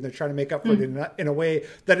morality, and they're trying to make up for it in a way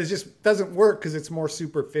that just doesn't work because it's more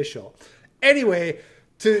superficial. Anyway,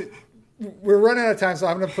 we're running out of time, so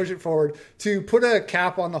I'm going to push it forward. To put a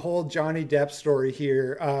cap on the whole Johnny Depp story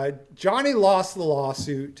here, Johnny lost the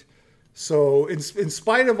lawsuit. So in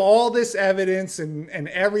spite of all this evidence and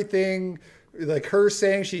everything, like her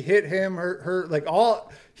saying she hit him, her like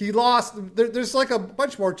all, he lost. There's like a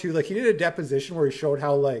bunch more too. Like he did a deposition where he showed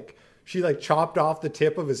how like she like chopped off the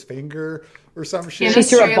tip of his finger or some shit. She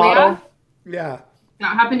threw a bottle. Yeah.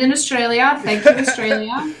 That happened in Australia. Thank you,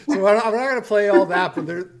 Australia. So I'm not going to play all that,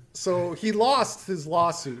 but so he lost his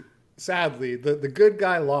lawsuit. Sadly, the good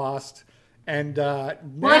guy lost. And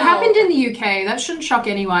well, it happened in the UK. That shouldn't shock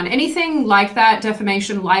anyone. Anything like that,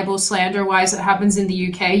 defamation, libel, slander-wise, that happens in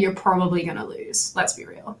the UK, you're probably going to lose. Let's be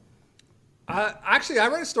real. Actually, I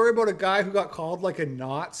read a story about a guy who got called like a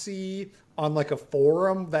Nazi on like a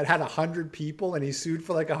forum that had 100 people, and he sued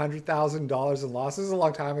for like $100,000 in losses. This is a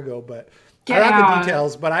long time ago, but I don't have the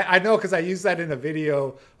details. But I know because I used that in a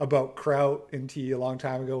video about Kraut in tea a long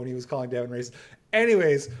time ago when he was calling Devin racist.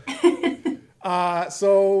 Anyways,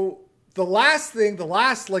 so... The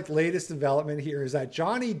last like latest development here is that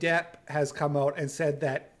Johnny Depp has come out and said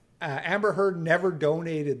that Amber Heard never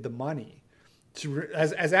donated the money.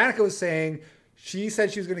 As Annika was saying, she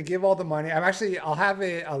said she was going to give all the money. I'll have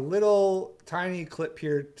a little tiny clip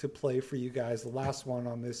here to play for you guys. The last one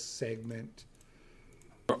on this segment.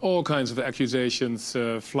 All kinds of accusations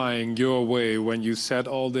flying your way when you said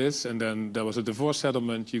all this, and then there was a divorce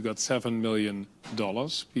settlement. You got $7 million.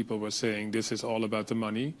 People were saying this is all about the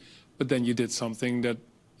money. But then you did something that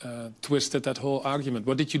twisted that whole argument.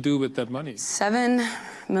 What did you do with that money? $7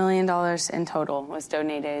 million in total was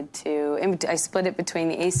donated to, I split it between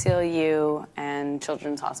the ACLU and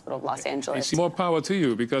Children's Hospital of Los Angeles. More power to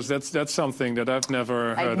you, because that's something that I've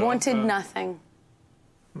never heard of. I wanted nothing.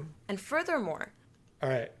 And furthermore. All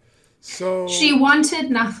right. So she wanted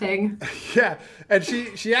nothing. Yeah, and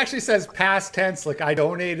she actually says past tense, like I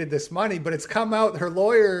donated this money, but it's come out her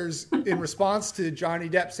lawyers in response to Johnny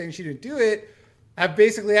Depp saying she didn't do it have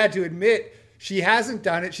basically had to admit She hasn't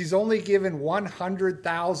done it. She's only given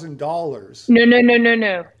 $100,000. No.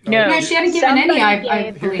 No, she hadn't given any,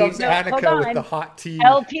 I Here comes believe. Annika with the hot tea.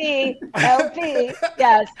 LP.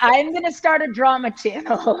 Yes, I'm going to start a drama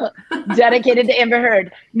channel dedicated to Amber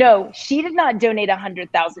Heard. No, she did not donate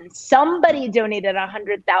 $100,000. Somebody donated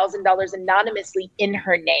 $100,000 anonymously in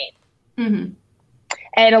her name. Mm-hmm.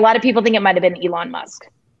 And a lot of people think it might have been Elon Musk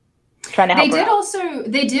trying to help her out.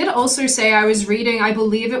 They did also say, I was reading, I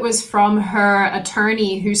believe it was from her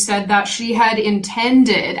attorney, who said that she had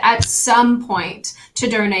intended at some point to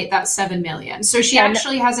donate that $7 million. So she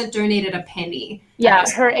actually hasn't donated a penny. Yeah,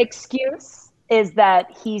 her excuse is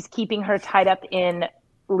that he's keeping her tied up in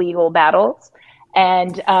legal battles.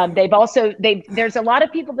 And there's a lot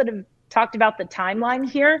of people that have talked about the timeline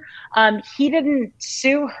here. He didn't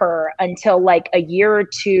sue her until like a year or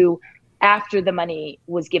two after the money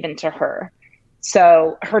was given to her.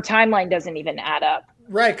 So her timeline doesn't even add up.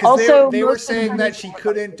 Right, because they were saying that she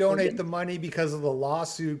couldn't donate the money because of the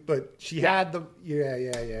lawsuit, but she had the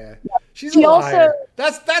She's a liar.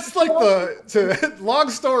 That's like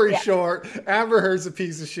long story short, Amber Heard's a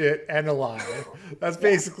piece of shit and a liar. That's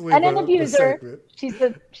basically an abuser. She's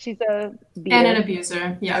a beater. And an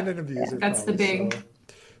abuser. Yeah. And an abuser. That's the big. So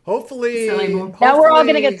hopefully now we're all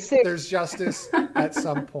gonna get sued. There's justice at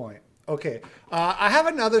some point. Okay, I have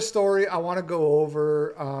another story I want to go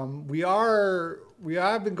over. We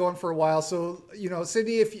have been going for a while, so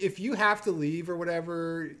Sydney, if you have to leave or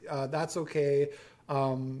whatever, that's okay.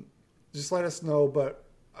 Just let us know. But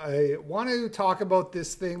I want to talk about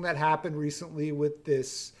this thing that happened recently with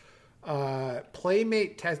this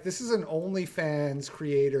Playmate test. This is an OnlyFans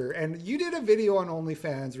creator, and you did a video on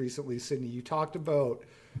OnlyFans recently, Sydney. You talked about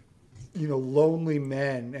lonely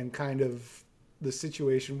men and kind of the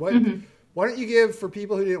situation. Why don't you give, for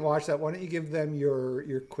people who didn't watch that, why don't you give them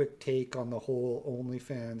your quick take on the whole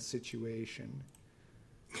OnlyFans situation?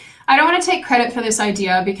 I don't want to take credit for this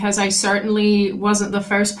idea because I certainly wasn't the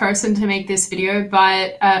first person to make this video,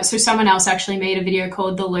 but so someone else actually made a video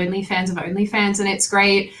called The Lonely Fans of OnlyFans, and it's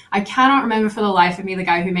great. I cannot remember for the life of me the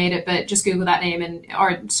guy who made it, but just Google that name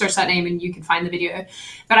or search that name and you can find the video.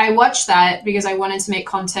 But I watched that because I wanted to make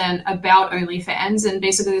content about OnlyFans and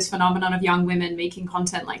basically this phenomenon of young women making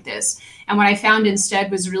content like this. And what I found instead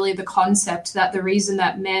was really the concept that the reason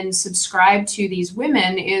that men subscribe to these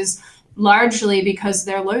women is largely because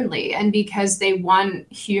they're lonely and because they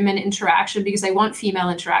want human interaction, because they want female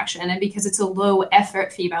interaction, and because it's a low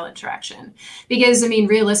effort female interaction. Because, I mean,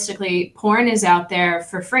 realistically, porn is out there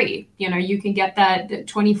for free. You can get that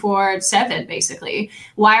 24/7, basically.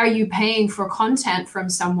 Why are you paying for content from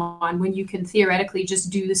someone when you can theoretically just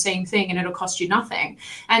do the same thing and it'll cost you nothing?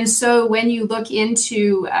 And so when you look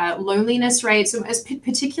into loneliness rates,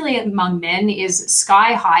 particularly among men, is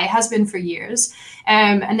sky high, has been for years.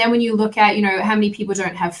 And then when you look at, how many people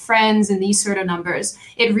don't have friends and these sort of numbers,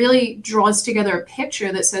 it really draws together a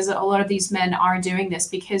picture that says that a lot of these men are doing this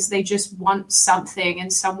because they just want something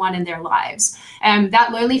and someone in their lives.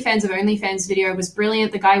 That Lonely Fans of OnlyFans video was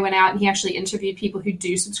brilliant. The guy went out and he actually interviewed people who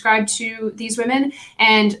do subscribe to these women,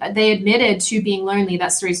 and they admitted to being lonely.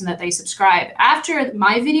 That's the reason that they subscribe. After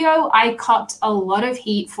my video, I copped a lot of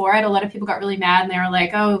heat for it. A lot of people got really mad and they were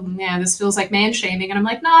like, oh man, this feels like man shaming. And I'm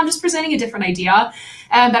like, no, I'm just presenting a different idea.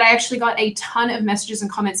 But I actually got a ton of messages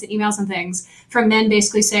and comments and emails and things from men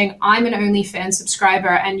basically saying, I'm an OnlyFans subscriber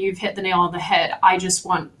and you've hit the nail on the head. I just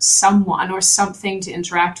want someone or something to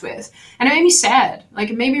interact with. And it made me sad.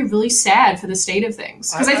 It made me really sad for the state of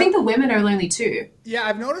things. Because I think the women are lonely too. Yeah,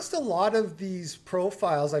 I've noticed a lot of these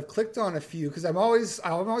profiles. I've clicked on a few because I'm always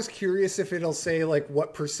curious if it'll say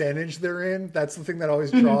what percentage they're in. That's the thing that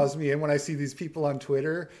always draws me in when I see these people on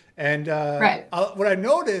Twitter. And what I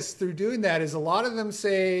noticed through doing that is a lot of them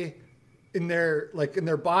say in their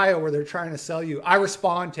bio where they're trying to sell you, I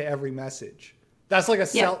respond to every message. That's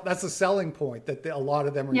that's a selling point that a lot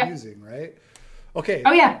of them are using, right? Okay.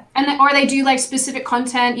 Oh yeah, or they do specific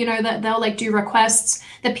content. That they'll do requests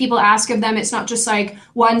that people ask of them. It's not just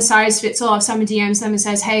one size fits all. If someone DMs them and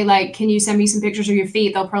says, "Hey, can you send me some pictures of your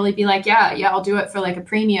feet?" They'll probably be like, "Yeah, I'll do it for a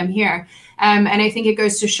premium here." And I think it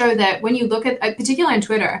goes to show that when you look at, particularly on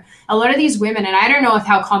Twitter, a lot of these women, and I don't know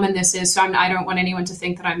how common this is, so I don't want anyone to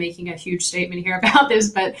think that I'm making a huge statement here about this,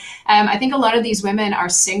 but I think a lot of these women are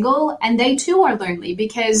single and they too are lonely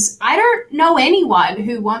because I don't know anyone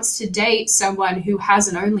who wants to date someone who has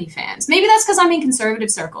an OnlyFans. Maybe that's because I'm in conservative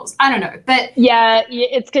circles. I don't know, but yeah,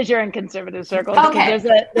 it's because you're in conservative circles. Okay.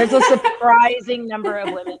 There's a surprising number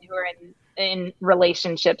of women who are in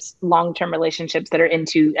relationships, long-term relationships that are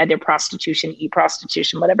into either prostitution,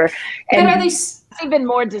 e-prostitution, whatever. And but are they? It's even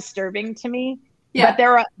more disturbing to me. Yeah.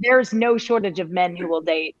 But there's no shortage of men who will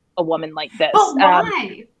date a woman like this. But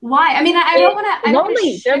why? Why? I mean, I don't want to.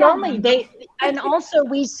 Lonely. They're lonely. And also,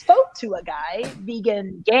 we spoke to a guy,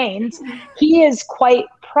 Vegan Gaines. He is quite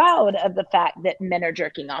proud of the fact that men are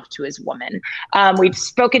jerking off to his woman. We've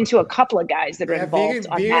spoken to a couple of guys that are involved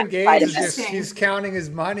on Vegan that Gaines side of is it. just, he's counting his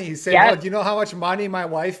money. He's saying, Yep. "Oh, do you know how much money my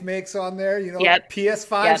wife makes on there? You know, Yep.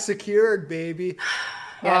 PS5 Yep. secured, baby."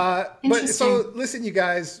 Yep. But so listen, you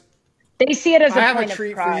guys. They see it as I a have point a of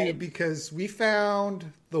treat for pride. you because we found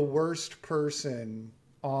the worst person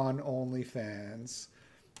on OnlyFans.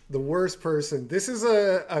 The worst person. This is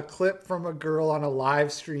a clip from a girl on a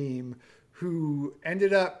live stream who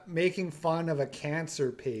ended up making fun of a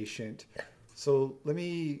cancer patient. So let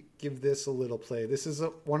me give this a little play. This is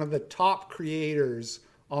one of the top creators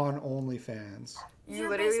on OnlyFans. You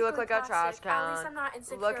literally look like a trash can.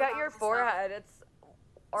 Look at your forehead.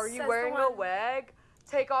 Are you wearing a wig?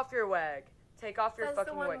 Take off your wig. Take off your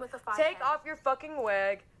fucking wig. Take off your fucking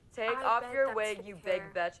wig. Take off your wig, you big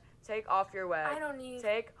bitch. Take off your wig. I don't need.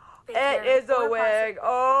 It is a wig.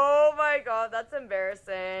 Oh my god, that's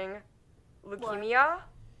embarrassing. Leukemia?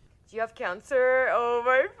 Do you have cancer? Oh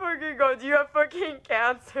my fucking god, do you have fucking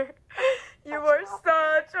cancer? You are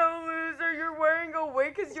such a loser. You're wearing a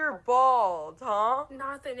wig because you're bald, huh?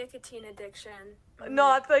 Not the nicotine addiction.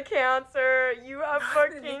 Not the cancer. You have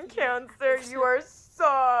fucking cancer. You are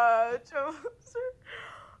such a loser.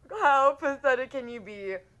 How pathetic can you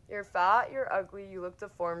be? You're fat, you're ugly, you look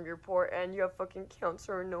deformed, you're poor, and you have fucking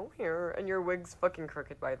cancer and no hair. And your wig's fucking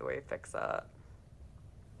crooked, by the way. Fix that.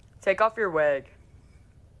 Take off your wig.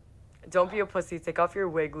 Don't be a pussy. Take off your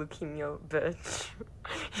wig, leukemia, bitch.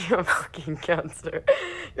 You have fucking cancer.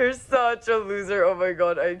 You're such a loser. Oh my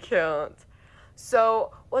god, I can't.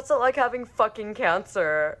 So, what's it like having fucking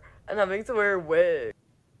cancer and having to wear a wig?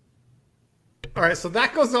 All right, so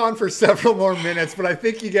that goes on for several more minutes, but I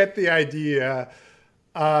think you get the idea.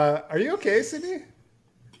 Are you okay, Sydney?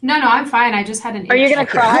 No, I'm fine. I just had an. Are you gonna itch.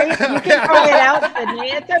 cry? You can cry it out, Sydney.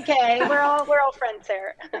 It's okay. We're all friends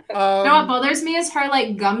here. You know what bothers me is her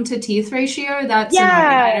like gum to teeth ratio. That's annoying.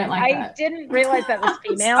 I don't like that. Didn't realize that was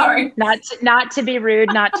female. Sorry. Not to be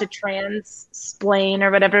rude, not to transplain or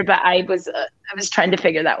whatever, but I was trying to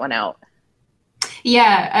figure that one out.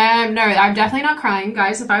 Yeah, no, I'm definitely not crying,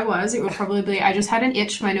 guys. If I was, it would probably be. I just had an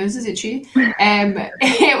itch. My nose is itchy.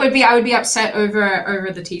 It would be. I would be upset over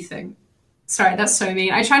the teeth thing. Sorry, that's so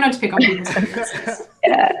mean. I try not to pick on people's feelings.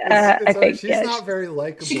 I think she's not very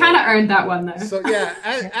likable. She kind of earned that one though. So yeah,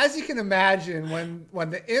 as you can imagine, when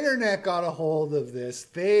the internet got a hold of this,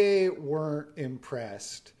 they weren't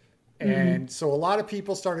impressed. And so a lot of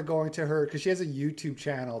people started going to her because she has a YouTube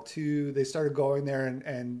channel too. They started going there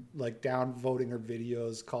and like downvoting her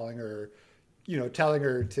videos, calling her, telling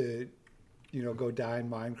her to, go die in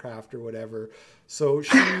Minecraft or whatever. So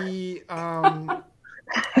she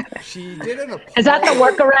did an apology. Is that the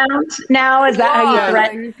workaround now? Is that how you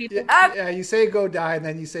threaten people? Yeah, you say go die and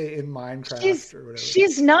then you say in Minecraft or whatever.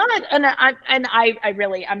 She's not,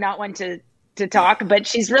 I'm not one to talk, but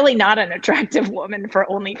she's really not an attractive woman for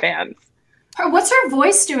OnlyFans. What's her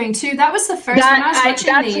voice doing too? That was the first one I was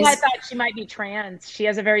watching That's these. why I thought she might be trans. She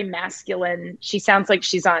has a very masculine. She sounds like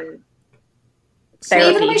she's on therapy.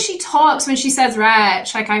 Even the way she talks when she says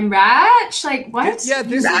 "ratch," like I'm ratch, like what? Yeah,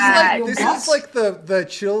 this is like the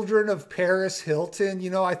children of Paris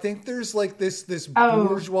Hilton. I think there's like this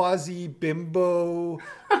bourgeoisie bimbo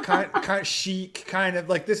kind of chic kind of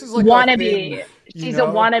like this is like wannabe. She's a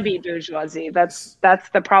wannabe bourgeoisie. That's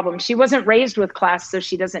the problem. She wasn't raised with class, so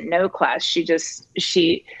she doesn't know class. She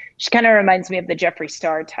kind of reminds me of the Jeffree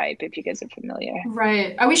Star type, if you guys are familiar.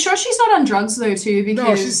 Right. Are we sure she's not on drugs though too? Because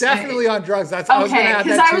no, she's definitely on drugs. That's I was going to add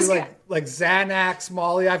that too, like Xanax,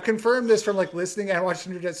 Molly. I've confirmed this from like listening and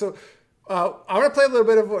watching her. So I want to play a little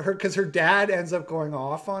bit of her because her dad ends up going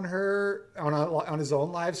off on her on his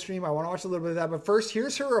own live stream. I want to watch a little bit of that. But first,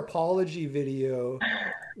 here's her apology video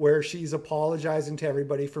where she's apologizing to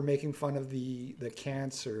everybody for making fun of the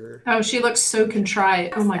cancer. Oh, she looks so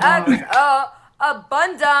contrite. Oh my god.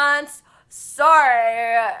 Abundance.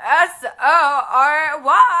 Sorry. SORY.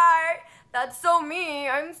 That's so me.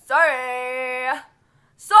 I'm sorry.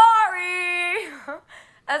 Sorry.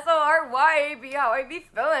 SORY be how I be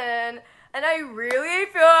feeling. And I really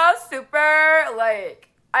feel super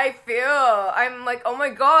I'm like, oh my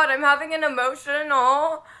god, I'm having an emotion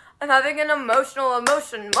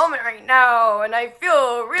moment right now. And I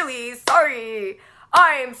feel really sorry.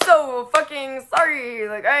 I'm so fucking sorry.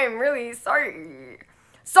 Like, I'm really sorry.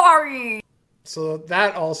 Sorry. So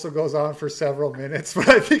that also goes on for several minutes, but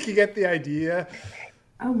I think you get the idea.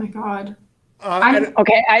 Oh my god. I'm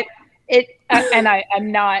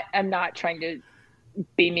not trying to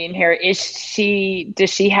be mean here. Does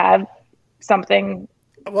she have something?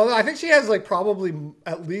 Well, I think she has like probably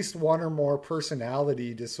at least one or more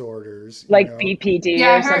personality disorders, like BPD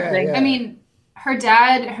or something. I mean, her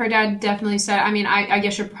dad definitely said, I mean, I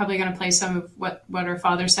guess you're probably going to play some of what her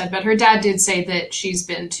father said, but her dad did say that she's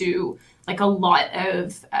been to like a lot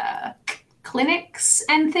of clinics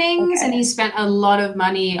and things, and he spent a lot of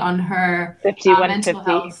money on her mental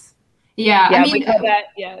health. Yeah, I mean, we call that,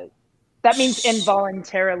 that means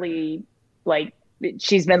involuntarily, like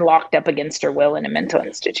she's been locked up against her will in a mental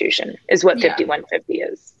institution, is what 5150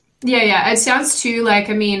 is. Yeah. It sounds too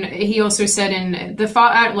like, I mean, he also said in the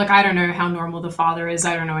like, I don't know how normal the father is.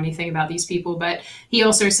 I don't know anything about these people, but he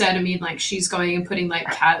also said, I mean, like she's going and putting like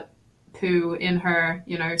cat poo in her,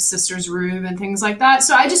 sister's room and things like that.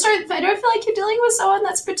 So I don't feel like you're dealing with someone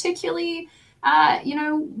that's particularly,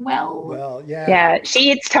 well, yeah. Yeah,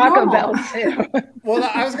 she eats Taco Bell too. Well,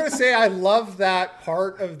 I was gonna say I love that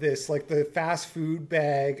part of this, like the fast food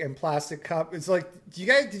bag and plastic cup. It's like, did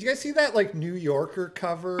you guys see that like New Yorker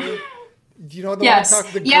cover? Do you know the one I'm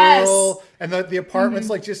talking? The girl and the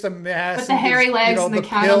apartment's like just a mess. With the hairy legs and the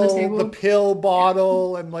cat on the table. The pill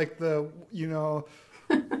bottle and like the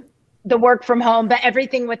the work from home, but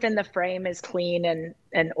everything within the frame is clean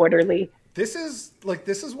and orderly. This is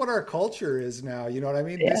what our culture is now. You know what I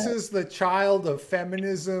mean? Yeah. This is the child of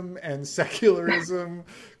feminism and secularism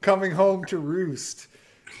coming home to roost.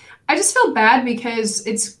 I just feel bad because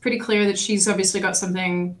it's pretty clear that she's obviously got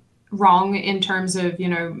something wrong in terms of,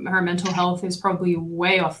 her mental health is probably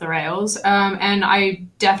way off the rails. And I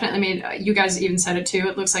definitely you guys even said it too.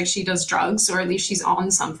 It looks like she does drugs, or at least she's on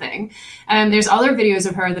something. And there's other videos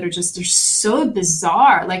of her that they're so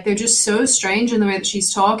bizarre. Like they're just so strange in the way that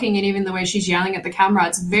she's talking and even the way she's yelling at the camera.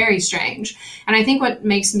 It's very strange. And I think what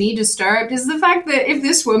makes me disturbed is the fact that if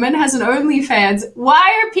this woman has an OnlyFans,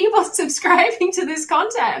 why are people subscribing to this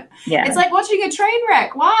content? Yeah. It's like watching a train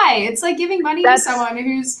wreck. Why? It's like giving money to someone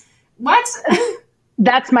who's what?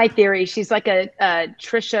 That's my theory. She's like a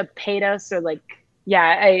Trisha Paytas, or like,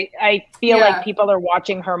 I feel like people are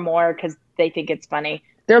watching her more because they think it's funny.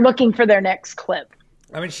 They're looking for their next clip.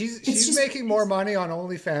 I mean, she's making more money on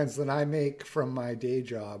OnlyFans than I make from my day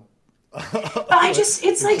job.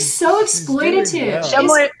 It's like so exploitative.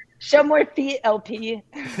 Well. Show more feet, LP.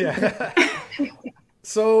 Yeah.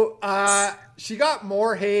 So she got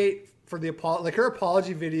more hate for the apology. Like her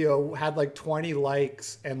apology video had like 20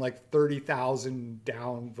 likes and like 30,000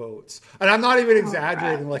 downvotes. And I'm not even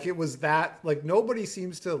exaggerating. Like it was that, like nobody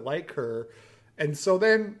seems to like her. And so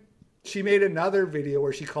then she made another video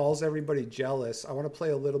where she calls everybody jealous. I want to play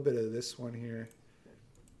a little bit of this one here.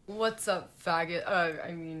 What's up, faggot?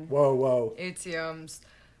 Whoa. ATMs.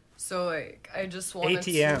 So like, I just wanted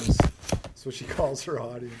ATMs. That's what she calls her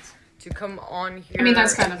audience. To come on here. I mean,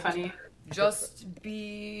 that's kind of funny. Just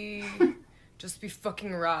be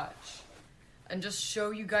fucking rich, and just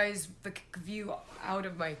show you guys the view out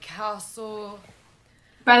of my castle.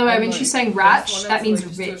 By the way, when she's saying ratch, that means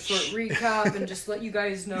just rich. Do a short recap and just let you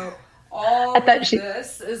guys know all of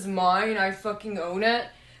this is mine. I fucking own it,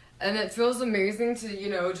 and it feels amazing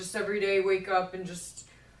to just every day wake up and just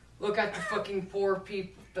look at the fucking poor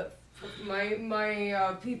people.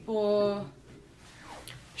 My people.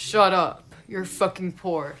 Shut up! You're fucking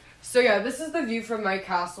poor. So yeah, this is the view from my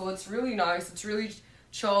castle. It's really nice. It's really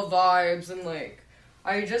chill vibes, and like,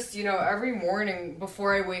 I just, every morning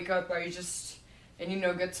before I wake up, I just,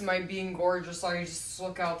 get to my being gorgeous, I just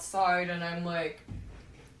look outside and I'm like,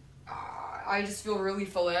 I just feel really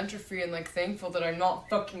philanthropy and like thankful that I'm not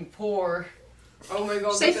fucking poor. Oh my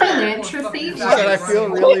god. Say philanthropy? She said I feel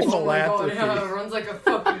really philanthropy. Yeah, runs like a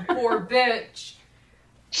fucking poor bitch.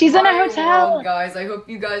 She's in a hotel. World, guys, I hope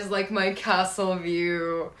you guys like my castle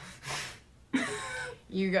view.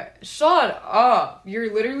 You guys, shut up.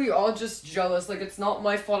 You're literally all just jealous. Like, it's not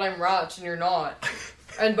my fault I'm rich and you're not.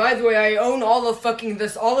 And by the way, I own all of fucking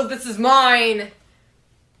this. All of this is mine.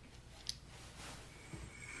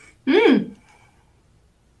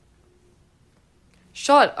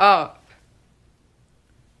 Shut up.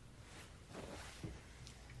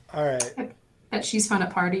 All right. Bet she's fun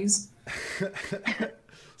at parties.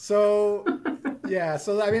 So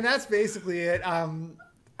I mean that's basically it. I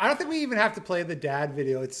don't think we even have to play the dad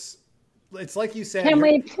video. It's like you said. Can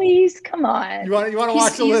we please? Come on. You want to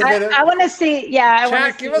watch a little bit of? I want to see. Yeah.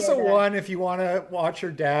 Chat, give us a 1 if you want to watch her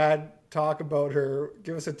dad talk about her.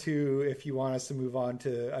 Give us a 2 if you want us to move on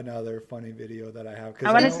to another funny video that I have.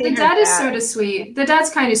 I want to see the dad is sort of sweet. The dad's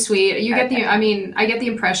kind of sweet. You get the. I mean, I get the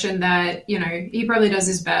impression that he probably does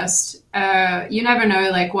his best. You never know,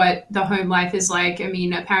 like what the home life is like. I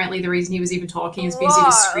mean, apparently the reason he was even talking is because he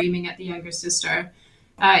was screaming at the younger sister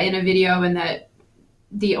in a video, and that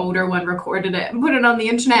the older one recorded it and put it on the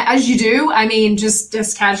internet, as you do. I mean,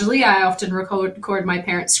 just casually, I often record my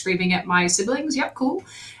parents screaming at my siblings. Yep, cool.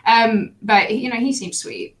 But you know, he seems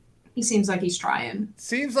sweet. He seems like he's trying.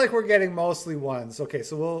 Seems like we're getting mostly ones. Okay,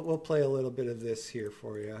 so we'll play a little bit of this here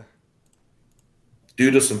for you. Due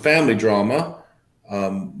to some family drama,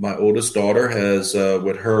 my oldest daughter has,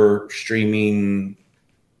 with her streaming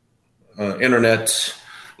internet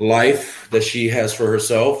life that she has for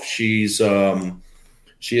herself, she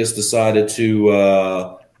has decided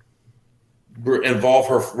to involve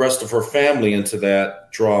her rest of her family into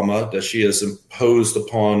that drama that she has imposed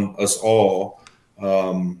upon us all.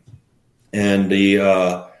 And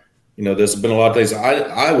there's been a lot of things.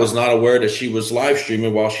 I was not aware that she was live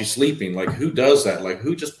streaming while she's sleeping. Like, who does that? Like,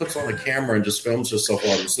 who just puts on a camera and just films herself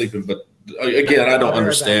while they're sleeping? But again, I don't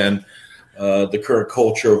understand the current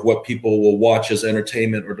culture of what people will watch as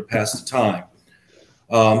entertainment or to pass the time.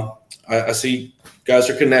 I see guys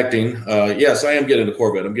are connecting. Yes, I am getting a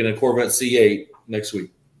Corvette. I'm getting a Corvette C8 next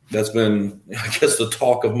week. That's been, I guess, the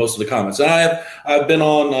talk of most of the comments. And I've been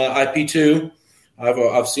on IP2.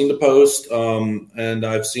 I've seen the post, and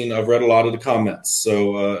I've read a lot of the comments.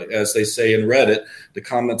 So as they say in Reddit,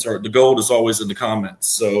 the gold is always in the comments.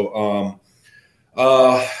 So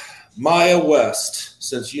Maya West,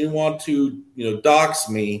 since you want to dox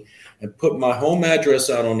me and put my home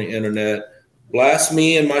address out on the internet, blast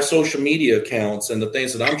me and my social media accounts and the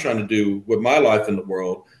things that I'm trying to do with my life in the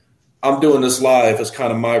world, I'm doing this live as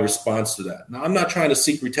kind of my response to that. Now, I'm not trying to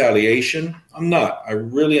seek retaliation. I'm not. I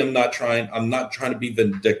really am not trying. I'm not trying to be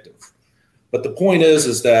vindictive. But the point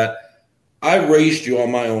is that I raised you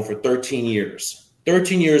on my own for 13 years.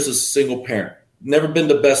 13 years as a single parent. Never been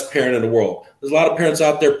the best parent in the world. There's a lot of parents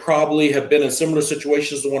out there probably have been in similar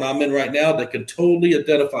situations to the one I'm in right now that can totally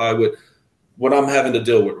identify with what I'm having to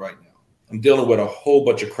deal with right now. I'm dealing with a whole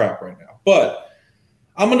bunch of crap right now. But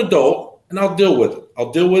I'm an adult. And I'll deal with it.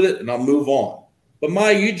 I'll deal with it and I'll move on. But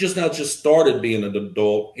Maya, you just started being an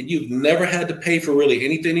adult and you've never had to pay for really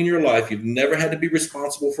anything in your life. You've never had to be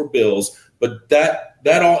responsible for bills. But that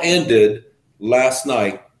all ended last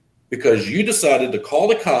night because you decided to call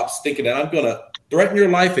the cops thinking that I'm going to threaten your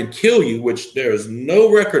life and kill you, which there is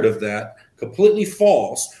no record of that. Completely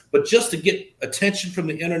false. But just to get attention from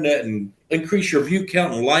the internet and increase your view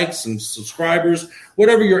count and likes and subscribers,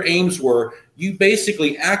 whatever your aims were, you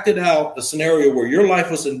basically acted out a scenario where your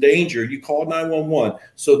life was in danger. You called 911.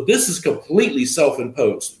 So this is completely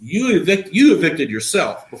self-imposed. You evicted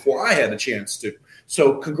yourself before I had a chance to.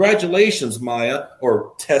 So congratulations, Maya,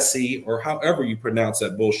 or Tessie, or however you pronounce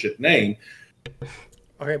that bullshit name.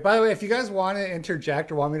 Okay, by the way, if you guys want to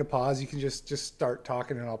interject or want me to pause, you can just start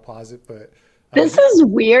talking and I'll pause it. But this is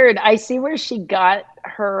weird. I see where she got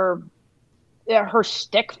her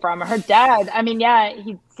shtick from. Her dad, I mean, yeah,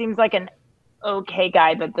 he seems like an okay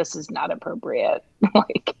guy, but this is not appropriate.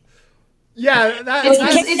 Yeah,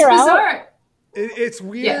 it's bizarre. It's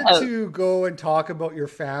weird to go and talk about your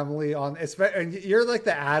family and you're like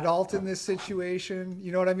the adult in this situation.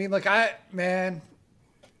 You know what I mean? Like I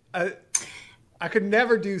could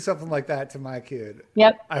never do something like that to my kid.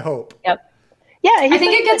 Yep. I hope. Yep. Yeah. I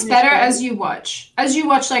think it gets better as you watch.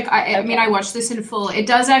 Like, I mean, I watched this in full. It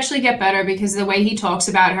does actually get better because the way he talks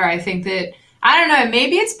about her, I think that, I don't know,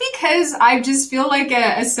 maybe it's because I just feel like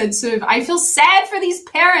a sense of, I feel sad for these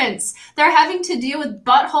parents. They're having to deal with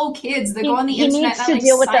butthole kids that go on the internet. He needs to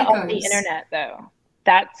deal with the internet, though.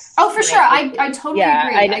 That's for sure. I totally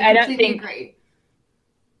agree. I completely agree.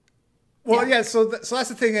 Well, yeah. So that's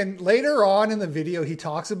the thing. And later on in the video, he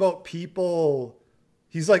talks about people.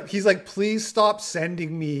 He's like, please stop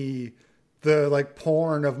sending me the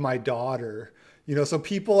porn of my daughter. So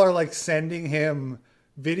people are like sending him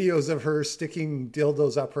videos of her sticking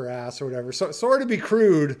dildos up her ass or whatever. So sorry to be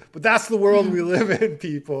crude, but that's the world we live in,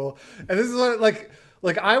 people. And this is like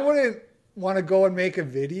I wouldn't want to go and make a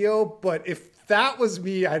video, but if that was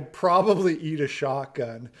me, I'd probably eat a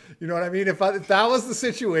shotgun. You know what I mean? If that was the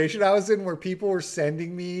situation I was in where people were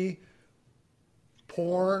sending me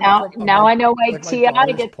porn. Now I know why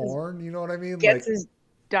T.I. gets porn. You know what I mean? Gets his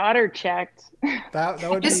daughter checked. That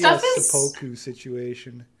would be a seppuku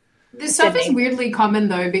situation. This stuff is weirdly common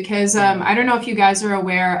though, because I don't know if you guys are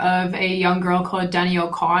aware of a young girl called Danielle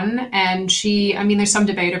Kahn, and there's some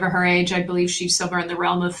debate over her age. I believe she's somewhere in the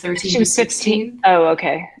realm of 13 to 16. Oh,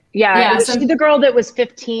 okay. Yeah, was she the girl that was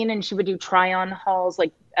 15 and she would do try-on hauls,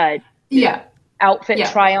 outfit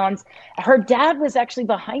try-ons? Her dad was actually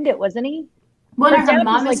behind it, wasn't he? Well, her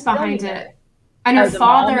mom is behind it. And her Oh, the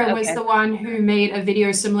mom? father was Okay. the one who made a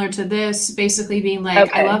video similar to this, basically being like, I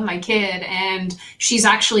Okay. love my kid, and she's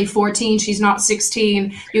actually 14, she's not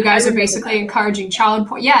 16. You guys are basically encouraging child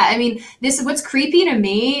porn. Yeah, I mean, what's creepy to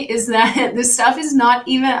me is that this stuff is not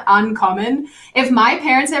even uncommon. If my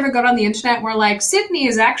parents ever got on the internet and were like, Sydney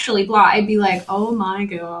is actually blah, I'd be like, oh my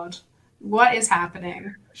God, what is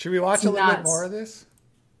happening? Should we watch It's a little bit nuts. more of this?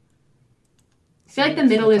 I feel like the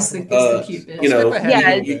middle is the cute bit. You know,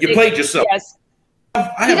 Yeah, you played yourself. Yes.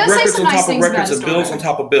 I He have does say records some on nice top of things about records his and bills daughter. on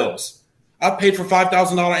top of bills. I've paid for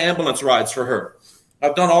 $5,000 ambulance rides for her.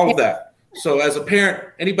 I've done all of that. So as a parent,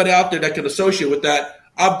 anybody out there that can associate with that,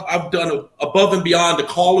 I've done above and beyond the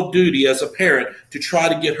call of duty as a parent to try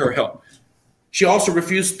to get her help. She also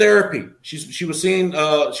refused therapy. She was seeing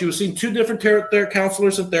two different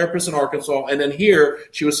counselors and therapists in Arkansas, and then here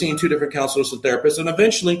she was seeing two different counselors and therapists, and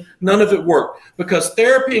eventually none of it worked because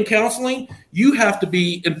therapy and counseling, you have to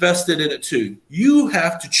be invested in it too. You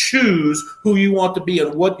have to choose who you want to be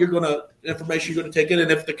and what information you're going to take in, and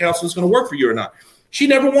if the counseling is going to work for you or not. She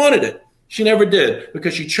never wanted it. She never did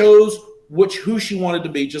because she chose who she wanted to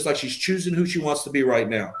be, just like she's choosing who she wants to be right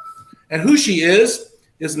now, and who she is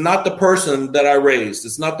not the person that I raised.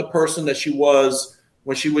 It's not the person that she was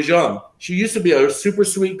when she was young. She used to be a super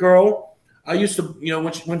sweet girl. I used to,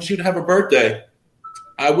 when she'd have a birthday,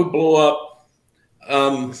 I would blow up.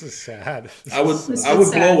 This is sad. I would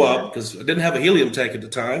blow up because I didn't have a helium tank at the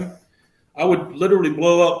time. I would literally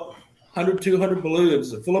blow up 100, 200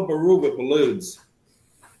 balloons and fill up a room with balloons.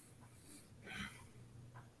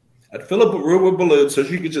 I'd fill up a room with balloons so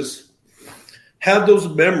she could just have those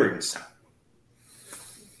memories.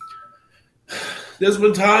 There's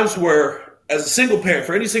been times where, as a single parent,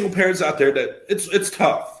 for any single parents out there, that it's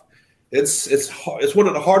tough. It's one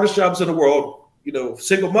of the hardest jobs in the world.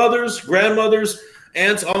 Single mothers, grandmothers,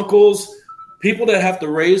 aunts, uncles, people that have to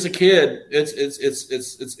raise a kid. It's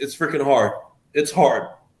freaking hard. It's hard.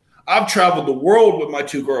 I've traveled the world with my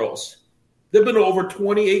two girls. They've been to over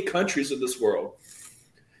 28 countries in this world,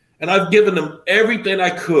 and I've given them everything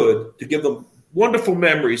I could to give them wonderful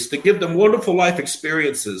memories, to give them wonderful life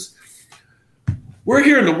experiences. We're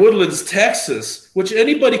here in the Woodlands, Texas, which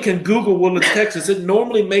anybody can Google Woodlands, Texas. It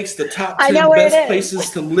normally makes the top 10 best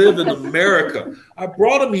places to live in America. I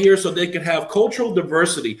brought them here so they can have cultural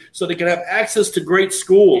diversity, so they can have access to great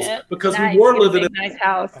schools, because we were living in a nice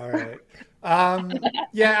house. All right.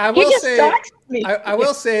 Yeah, I will say, I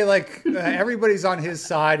will say, like, everybody's on his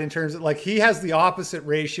side in terms of, like, he has the opposite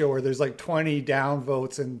ratio where there's like 20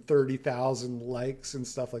 downvotes and 30,000 likes and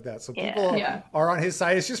stuff like that. So people are on his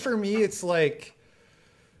side. It's just, for me, it's like,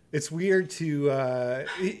 it's weird to,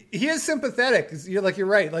 he is sympathetic. You're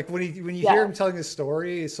right. Like when you hear him telling his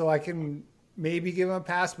story, so I can maybe give him a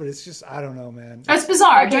pass, but it's just, I don't know, man. It's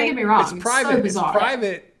bizarre. Don't get me wrong. It's private. So bizarre. It's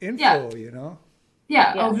private info,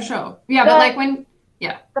 Yeah. Oh, for sure. Yeah. But like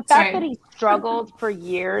the fact that he struggled for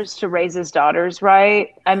years to raise his daughters right.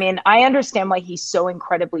 I mean, I understand why he's so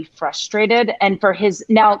incredibly frustrated. And for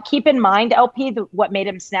now, keep in mind, LP, what made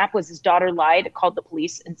him snap was his daughter lied, called the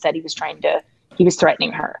police, and said he was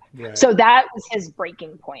threatening her. Right. So that was his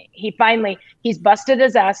breaking point. He's busted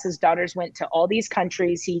his ass. His daughters went to all these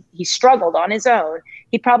countries. He struggled on his own.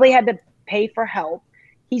 He probably had to pay for help.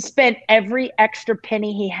 He spent every extra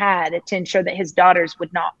penny he had to ensure that his daughters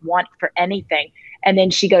would not want for anything. And then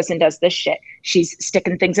she goes and does this shit. She's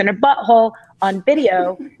sticking things in her butthole on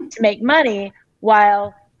video to make money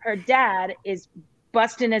while her dad is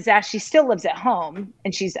busting his ass. She still lives at home,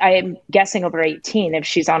 and I am guessing over 18 if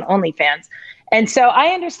she's on OnlyFans. And so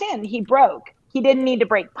I understand he broke. He didn't need to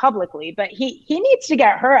break publicly, but he needs to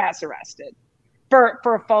get her ass arrested for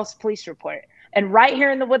a false police report. And right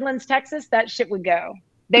here in the Woodlands, Texas, that shit would go.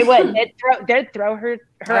 They would. They'd throw her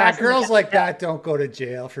ass. Girls like that don't go to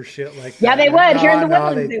jail for shit like that. Yeah, they would. Here in the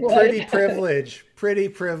Woodlands, they would. Pretty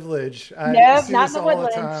privilege. Nope, not in the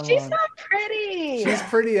Woodlands. She's not pretty. She's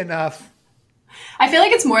pretty enough. I feel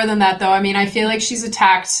like it's more than that, though. I mean, I feel like she's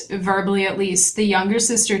attacked, verbally at least, the younger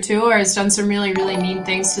sister, too, or has done some really, really mean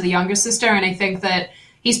things to the younger sister, and I think that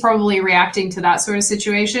he's probably reacting to that sort of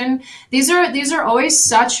situation. These are always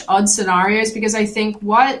such odd scenarios, because I think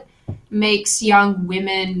what makes young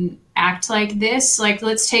women act like this, like,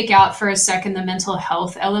 let's take out for a second the mental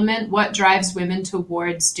health element. What drives women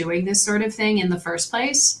towards doing this sort of thing in the first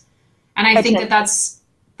place? And I think that's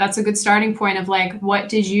a good starting point of, like, what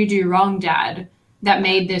did you do wrong, Dad, that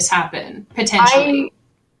made this happen, potentially?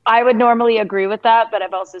 I would normally agree with that, but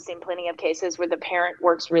I've also seen plenty of cases where the parent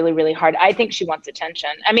works really, really hard. I think she wants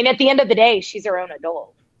attention. I mean, at the end of the day, she's her own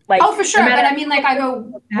adult. Like, oh, for sure. But I mean, like, I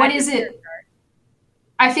go, what is it?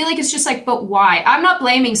 I feel like it's just like, but why? I'm not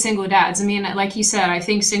blaming single dads. I mean, like you said, I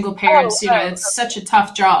think single parents, it's such a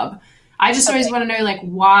tough job. I just always want to know, like,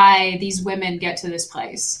 why these women get to this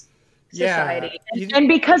place. Society. And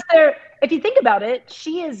because if you think about it,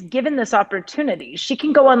 she is given this opportunity. She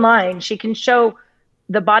can go online, she can show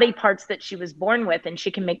the body parts that she was born with, and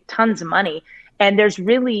she can make tons of money. And there's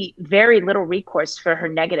really very little recourse for her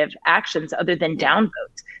negative actions other than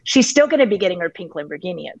downvotes. She's still going to be getting her pink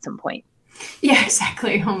Lamborghini at some point. Yeah,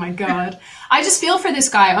 exactly. Oh my God. I just feel for this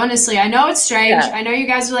guy, honestly. I know it's strange. I know you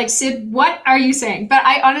guys are like, Sid, what are you saying? But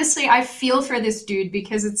I feel for this dude,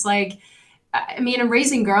 because it's like, I mean, I'm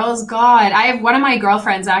raising girls. God, I have one of my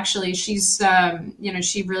girlfriends, actually, she's,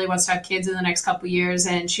 she really wants to have kids in the next couple of years.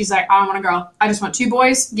 And she's like, I don't want a girl. I just want 2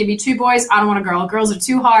 boys. Give me 2 boys. I don't want a girl. Girls are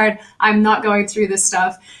too hard. I'm not going through this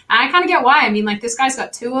stuff. And I kind of get why. I mean, like, this guy's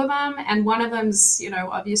got 2 of them, and one of them's,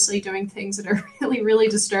 obviously doing things that are really, really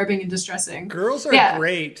disturbing and distressing. Girls are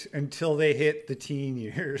great until they hit the teen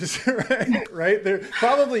years, right? They're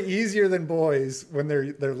probably easier than boys when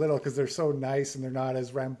they're little, because they're so nice and they're not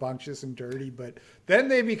as rambunctious and dirty. But then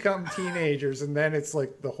they become teenagers, and then it's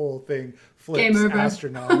like the whole thing flips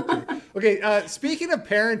astronomically. Okay, speaking of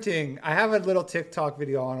parenting, I have a little TikTok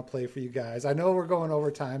video I want to play for you guys. I know we're going over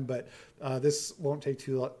time, but this won't take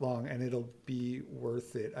too long, and it'll be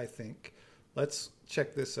worth it, I think. Let's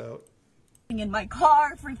check this out. In my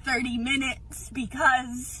car for 30 minutes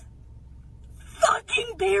because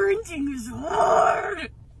fucking parenting is hard.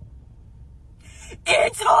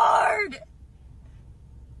 It's hard.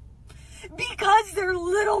 Because they're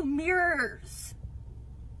little mirrors.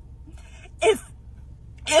 If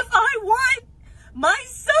I want my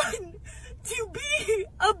son to be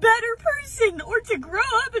a better person, or to grow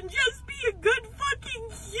up and just be a good fucking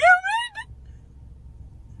human,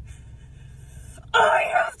 I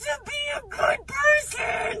have to be a good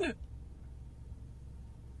person.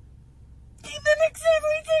 He mimics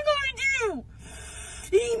everything I do.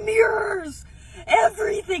 He mirrors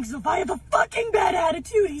everything. So if I have a fucking bad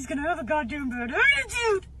attitude, he's gonna have a goddamn bad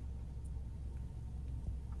attitude.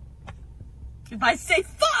 If I say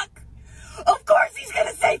fuck, of course he's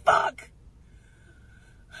gonna say fuck.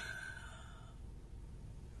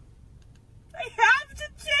 I have to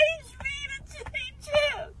change me to change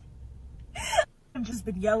him. I've just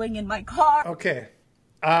been yelling in my car. Okay.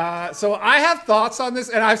 So I have thoughts on this,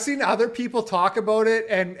 and I've seen other people talk about it,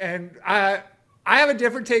 and I have a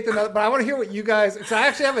different take than that, but I want to hear what you guys, so I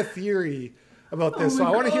actually have a theory about this. I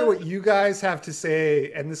want to hear what you guys have to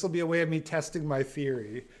say, and this will be a way of me testing my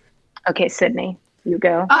theory. Okay, Sydney, you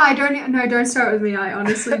go. Don't start with me. I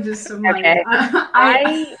honestly just am okay.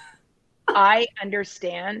 I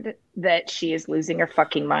understand that she is losing her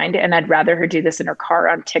fucking mind, and I'd rather her do this in her car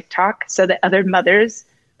on TikTok so that other mothers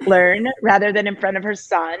learn rather than in front of her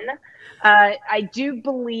son. I do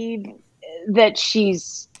believe that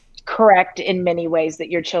she's correct in many ways, that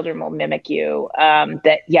your children will mimic you.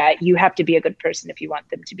 You have to be a good person if you want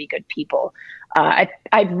them to be good people. I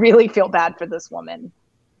really feel bad for this woman.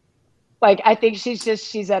 Like, I think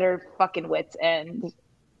she's at her fucking wit's end.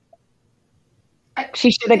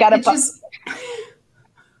 She should have got a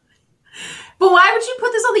But why would you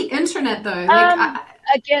put this on the internet, though?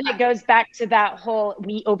 Again, it goes back to that whole,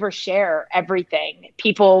 we overshare everything.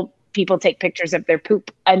 People take pictures of their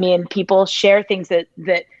poop. I mean, people share things that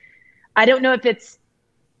I don't know if it's,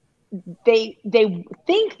 they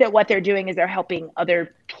think that what they're doing is they're helping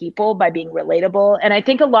other people by being relatable. And I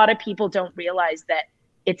think a lot of people don't realize that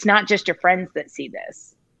it's not just your friends that see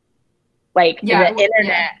this. Like the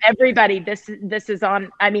internet, everybody, this is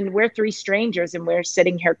on. I mean, we're 3 strangers and we're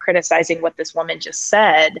sitting here criticizing what this woman just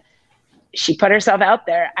said. She put herself out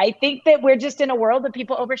there. I think that we're just in a world of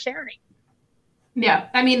people oversharing. Yeah,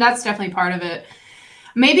 I mean, that's definitely part of it.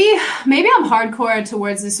 Maybe I'm hardcore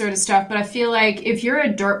towards this sort of stuff, but I feel like if you're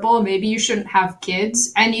a dirtball, maybe you shouldn't have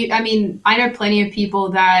kids. And I know plenty of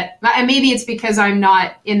people that, and maybe it's because I'm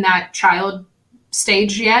not in that child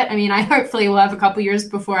stage yet. I mean, I hopefully will have a couple years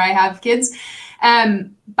before I have kids.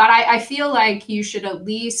 But I feel like you should at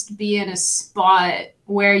least be in a spot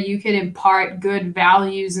where you can impart good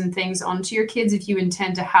values and things onto your kids if you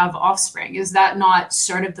intend to have offspring. Is that not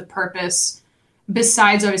sort of the purpose,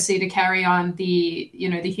 besides obviously to carry on the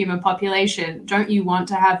human population? Don't you want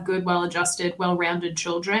to have good, well-adjusted, well-rounded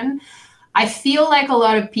children? I feel like a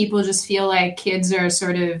lot of people just feel like kids are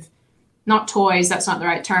sort of not toys. That's not the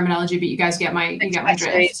right terminology, but you guys get my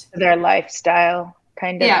drift. Their lifestyle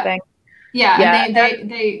kind of thing. Yeah, and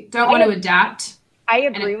they don't want to adapt. I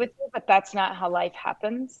agree with you, but that's not how life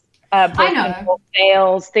happens. know.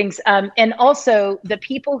 Fails, things. And also the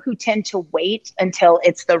people who tend to wait until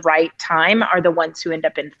it's the right time are the ones who end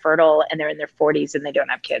up infertile and they're in their 40s and they don't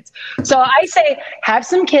have kids. So I say, have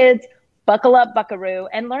some kids, buckle up, buckaroo,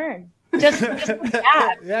 and learn. Just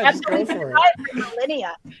yeah, just go for it.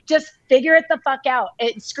 Millennia. Just figure it the fuck out.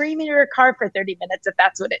 Scream in your car for 30 minutes if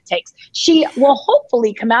that's what it takes. She will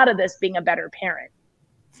hopefully come out of this being a better parent.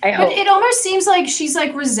 I hope. But it almost seems like she's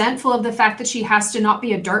like resentful of the fact that she has to not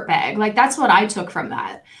be a dirtbag. Like that's what I took from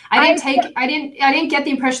that. I didn't get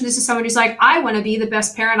the impression this is someone who's like, I want to be the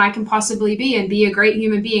best parent I can possibly be and be a great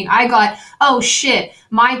human being. I got, oh shit,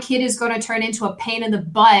 my kid is going to turn into a pain in the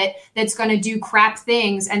butt that's going to do crap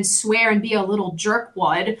things and swear and be a little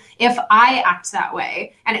jerkwad if I act that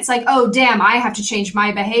way. And it's like, oh damn, I have to change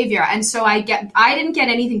my behavior. And so I didn't get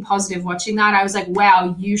anything positive watching that. I was like,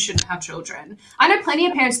 wow, you shouldn't have children. I know plenty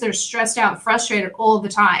of parents that are stressed out and frustrated all the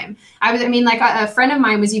time. A friend of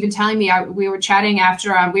mine was even telling me, we were chatting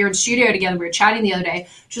after we were in studio together, we were chatting the other day.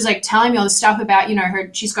 She was like telling me all this stuff about,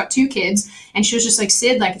 she's got 2 kids and she was just like,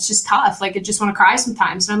 Sid, like, it's just tough. Like, I just want to cry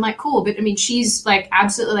sometimes. And I'm like, cool. But I mean, she's like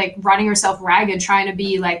absolutely like running herself ragged, trying to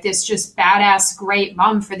be like this just badass, great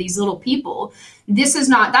mom for these little people. That's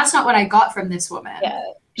not what I got from this woman. Yeah.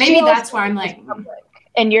 Maybe that's where I'm like,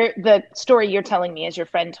 and the story you're telling me is your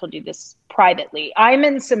friend told you this privately. I'm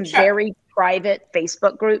in some very private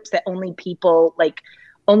Facebook groups that only people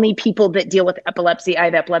that deal with epilepsy, I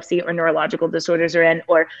have epilepsy or neurological disorders are in,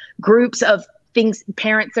 or groups of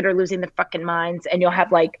parents that are losing their fucking minds. And you'll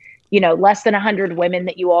have less than 100 women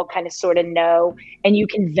that you all kind of sort of know, and you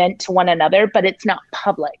can vent to one another, but it's not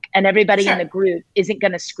public. And everybody in the group isn't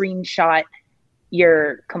going to screenshot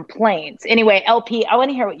your complaints. Anyway, LP, I want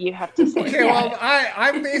to hear what you have to say. Okay, well,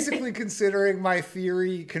 I'm basically considering my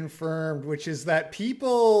theory confirmed, which is that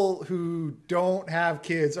people who don't have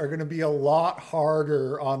kids are going to be a lot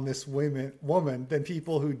harder on this woman than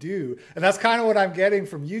people who do. And that's kind of what I'm getting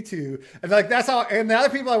from you two. And like, that's how, and the other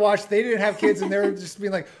people I watched, they didn't have kids and they were just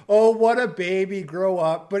being like, oh, what a baby, grow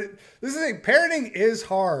up. But this is the thing, parenting is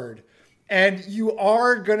hard. And you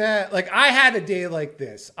are gonna, like, I had a day like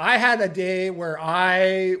this. I had a day where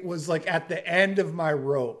I was like at the end of my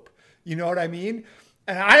rope. You know what I mean?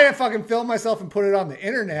 And I didn't fucking film myself and put it on the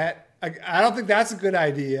internet. I don't think that's a good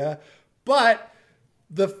idea. But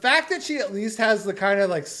the fact that she at least has the kind of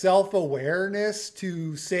like self-awareness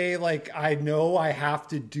to say like, I know I have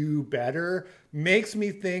to do better, makes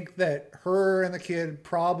me think that her and the kid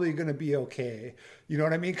probably gonna be okay. You know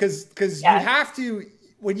what I mean? Because you have to...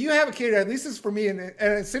 When you have a kid, at least it's for me,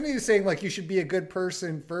 and Sydney is saying like you should be a good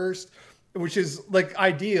person first, which is like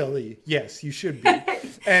ideally, yes, you should be.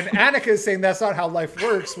 And Annika is saying that's not how life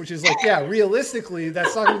works, which is like, yeah, realistically,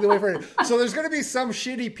 that's not going to be the way for it. So there's going to be some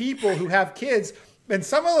shitty people who have kids, and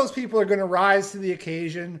some of those people are going to rise to the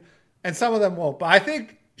occasion, and some of them won't. But I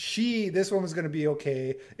think this woman's going to be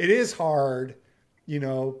okay. It is hard.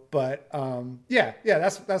 But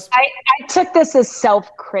that's. I took this as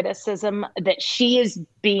self-criticism that she is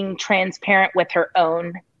being transparent with her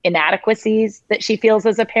own inadequacies that she feels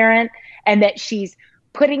as a parent, and that she's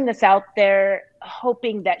putting this out there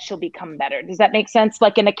hoping that she'll become better. Does that make sense?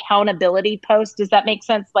 Like an accountability post. Does that make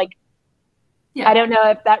sense? Like, yeah. I don't know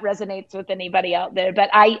if that resonates with anybody out there, but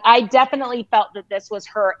I definitely felt that this was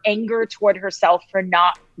her anger toward herself for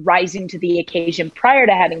not rising to the occasion prior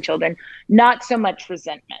to having children, not so much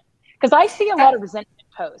resentment. Because I see a lot of resentment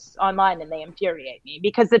posts online and they infuriate me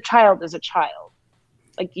because the child is a child.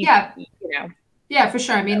 Like, Yeah, for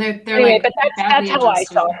sure. I mean, they're anyway, like, but that's how I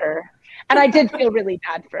saw her. And I did feel really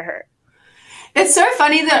bad for her. It's so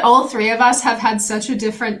funny that all three of us have had such a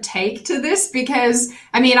different take to this because,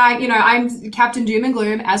 I mean, I'm Captain Doom and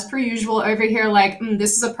Gloom, as per usual, over here, like,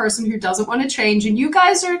 this is a person who doesn't want to change. And you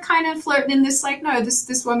guys are kind of flirting in this, like, no,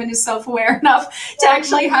 this woman is self-aware enough to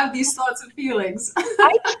actually have these thoughts and feelings.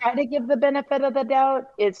 I try to give the benefit of the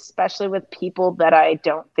doubt, especially with people that I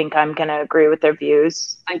don't think I'm going to agree with their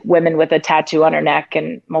views, like women with a tattoo on her neck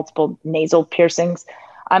and multiple nasal piercings.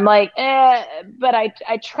 I'm like, but I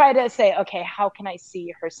try to say, okay, how can I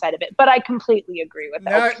see her side of it? But I completely agree with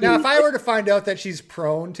that. Now, if I were to find out that she's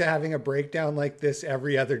prone to having a breakdown like this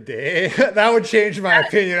every other day, that would change my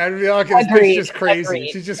opinion. I'd be like, this bitch is just crazy. Agreed.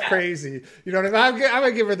 She's just crazy. You know what I mean? I'm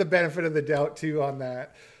going to give her the benefit of the doubt, too, on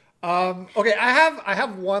that. Okay, I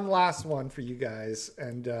have one last one for you guys.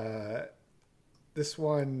 And this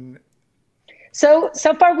one... So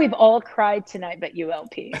far we've all cried tonight, but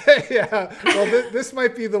ULP. Yeah. Well, this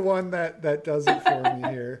might be the one that does it for me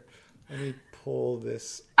here. Let me pull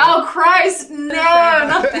this. Oh, Christ. No,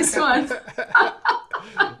 not this one.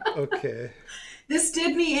 Okay. This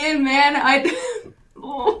did me in, man.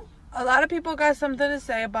 A lot of people got something to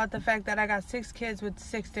say about the fact that I got 6 kids with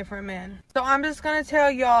 6 different men. So I'm just going to tell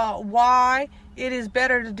y'all why it is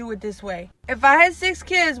better to do it this way. If I had 6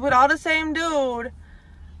 kids with all the same dude,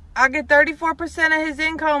 I get 34% of his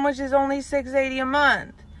income, which is only $680 a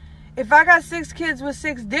month. If I got 6 kids with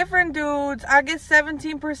 6 different dudes, I get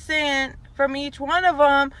 17% from each one of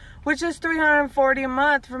them, which is $340 a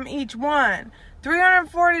month from each one.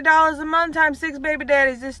 $340 a month times 6 baby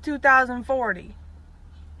daddies is $2,040.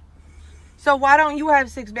 So why don't you have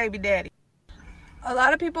 6 baby daddies? A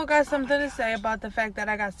lot of people got something to say about the fact that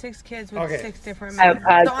I got 6 kids with 6 different men. So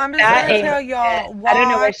I'm just going to tell y'all why. I don't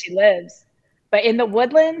know where she lives, but in the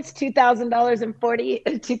Woodlands,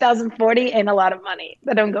 $2,040 ain't a lot of money.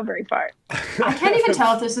 That don't go very far. I can't even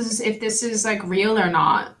tell if this is like real or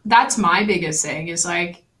not. That's my biggest thing. Is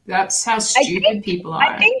like that's how stupid people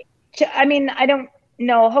are. I mean, I don't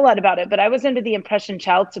know a whole lot about it, but I was under the impression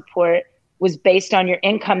child support was based on your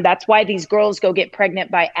income. That's why these girls go get pregnant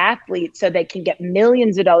by athletes so they can get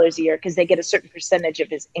millions of dollars a year because they get a certain percentage of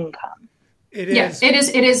his income. It is. Yes,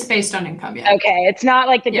 it is based on income. Yeah. Okay, it's not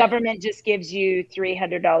like the government just gives you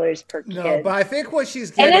 $300 per kid. No, but I think what she's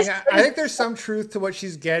getting at, I think there's some truth to what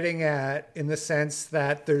she's getting at in the sense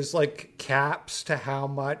that there's like caps to how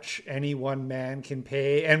much any one man can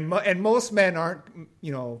pay, and most men aren't,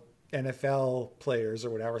 NFL players or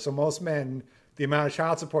whatever. So most men, the amount of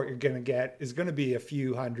child support you're going to get is going to be a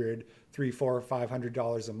few hundred, $300, $400,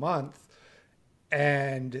 $500 a month.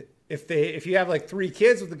 And if you have like 3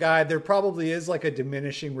 kids with the guy, there probably is like a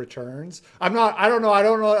diminishing returns. I don't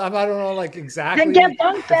know like exactly if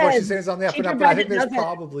what she's saying is on the up and up, but I think there's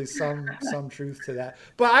probably some truth to that.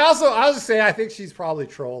 But I'll just say I think she's probably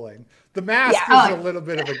trolling. The mask is a little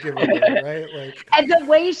bit of a giveaway, right? Like, and the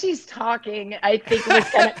way she's talking, I think was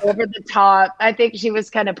kind of over the top. I think she was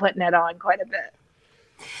kind of putting it on quite a bit.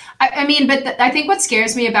 I mean, but I think what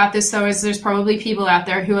scares me about this, though, is there's probably people out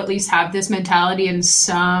there who at least have this mentality in to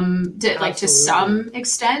some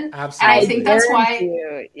extent. Absolutely. And I think that's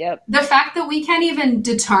why the fact that we can't even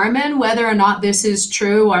determine whether or not this is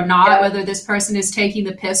true or not, whether this person is taking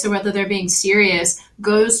the piss or whether they're being serious,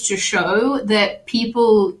 goes to show that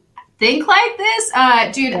people think like this.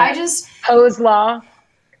 Dude, I just... Poe's law,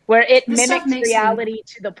 where it mimics reality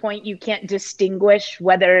to the point you can't distinguish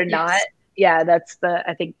whether or not... Yeah, that's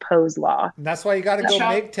I think Poe's law. And that's why you got to go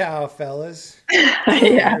MGTOW, fellas.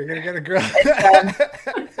 Yeah. You're going to get a girl.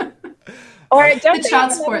 Or don't the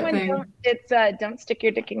child support thing. Don't stick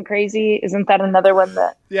your dick in crazy. Isn't that another one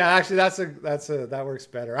that? Yeah, actually, that works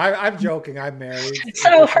better. I'm joking. I'm married.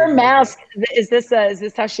 So her mask is this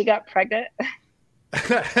how she got pregnant?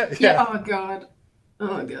 Yeah.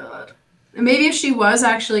 Oh God. Maybe if she was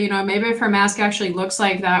actually, maybe if her mask actually looks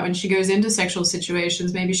like that when she goes into sexual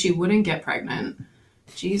situations, maybe she wouldn't get pregnant.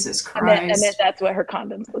 Jesus Christ. And then that's what her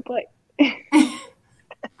condoms look like.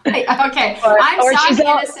 Okay, I'm sorry,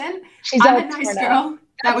 innocent. I'm a nice girl.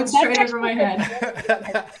 That went straight over my head.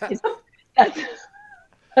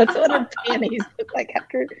 That's what her panties look like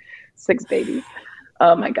after 6 babies.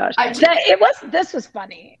 Oh my gosh. This was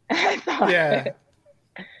funny. I thought. Yeah.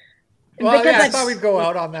 Well, I thought we'd go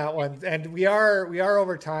out on that one, and we are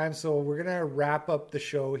over time, so we're gonna wrap up the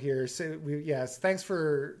show here. So thanks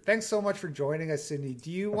so much for joining us, Sydney.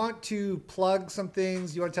 Do you want to plug some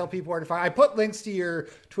things? Do you want to tell people where to find? I put links to your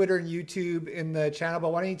Twitter and YouTube in the channel,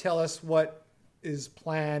 but why don't you tell us what is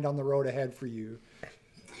planned on the road ahead for you?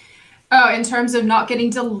 Oh, in terms of not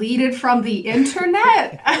getting deleted from the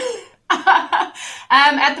internet.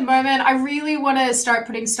 At the moment, I really want to start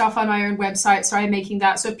putting stuff on my own website, so I'm making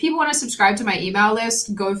that. So if people want to subscribe to my email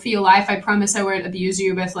list, go for your life. I promise I won't abuse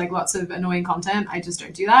you with like lots of annoying content. I just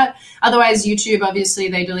don't do that. Otherwise, YouTube, obviously,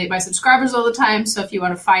 they delete my subscribers all the time. So if you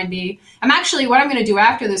want to find me, what I'm going to do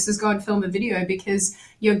after this is go and film a video because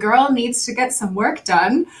your girl needs to get some work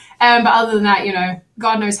done. But other than that,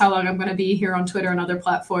 God knows how long I'm going to be here on Twitter and other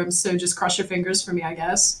platforms. So just cross your fingers for me, I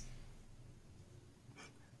guess.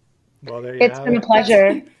 Well, there you it's been a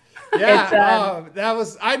pleasure. Yeah,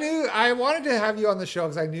 I wanted to have you on the show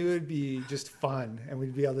because I knew it'd be just fun and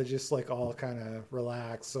we'd be able to just like all kind of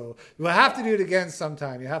relax. So we'll have to do it again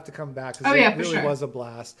sometime. You have to come back because it really was a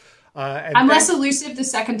blast. I'm less elusive the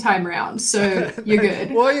second time around, so you're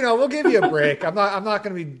good. Well, we'll give you a break. I'm not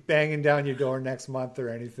going to be banging down your door next month or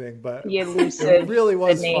anything, but it really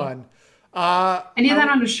was fun. I need that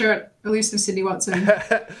on a shirt, elusive Sydney Watson.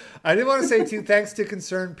 I did want to say too, thanks to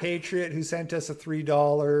Concerned Patriot who sent us a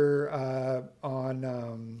 $3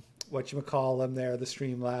 on whatchamacallem there, the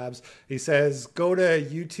Streamlabs. He says, go to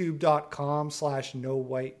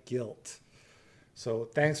youtube.com/nowhiteguilt. So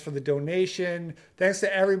thanks for the donation. Thanks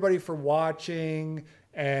to everybody for watching.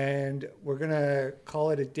 And we're going to call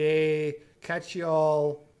it a day. Catch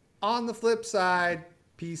y'all on the flip side.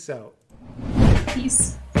 Peace out.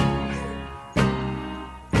 Peace.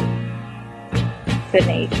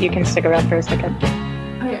 Sydney, you can stick around for a second.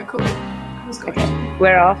 Oh yeah, cool. I was going. Okay.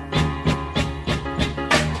 We're off.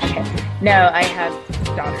 Okay. No, I have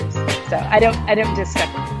daughters, so I don't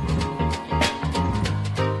discuss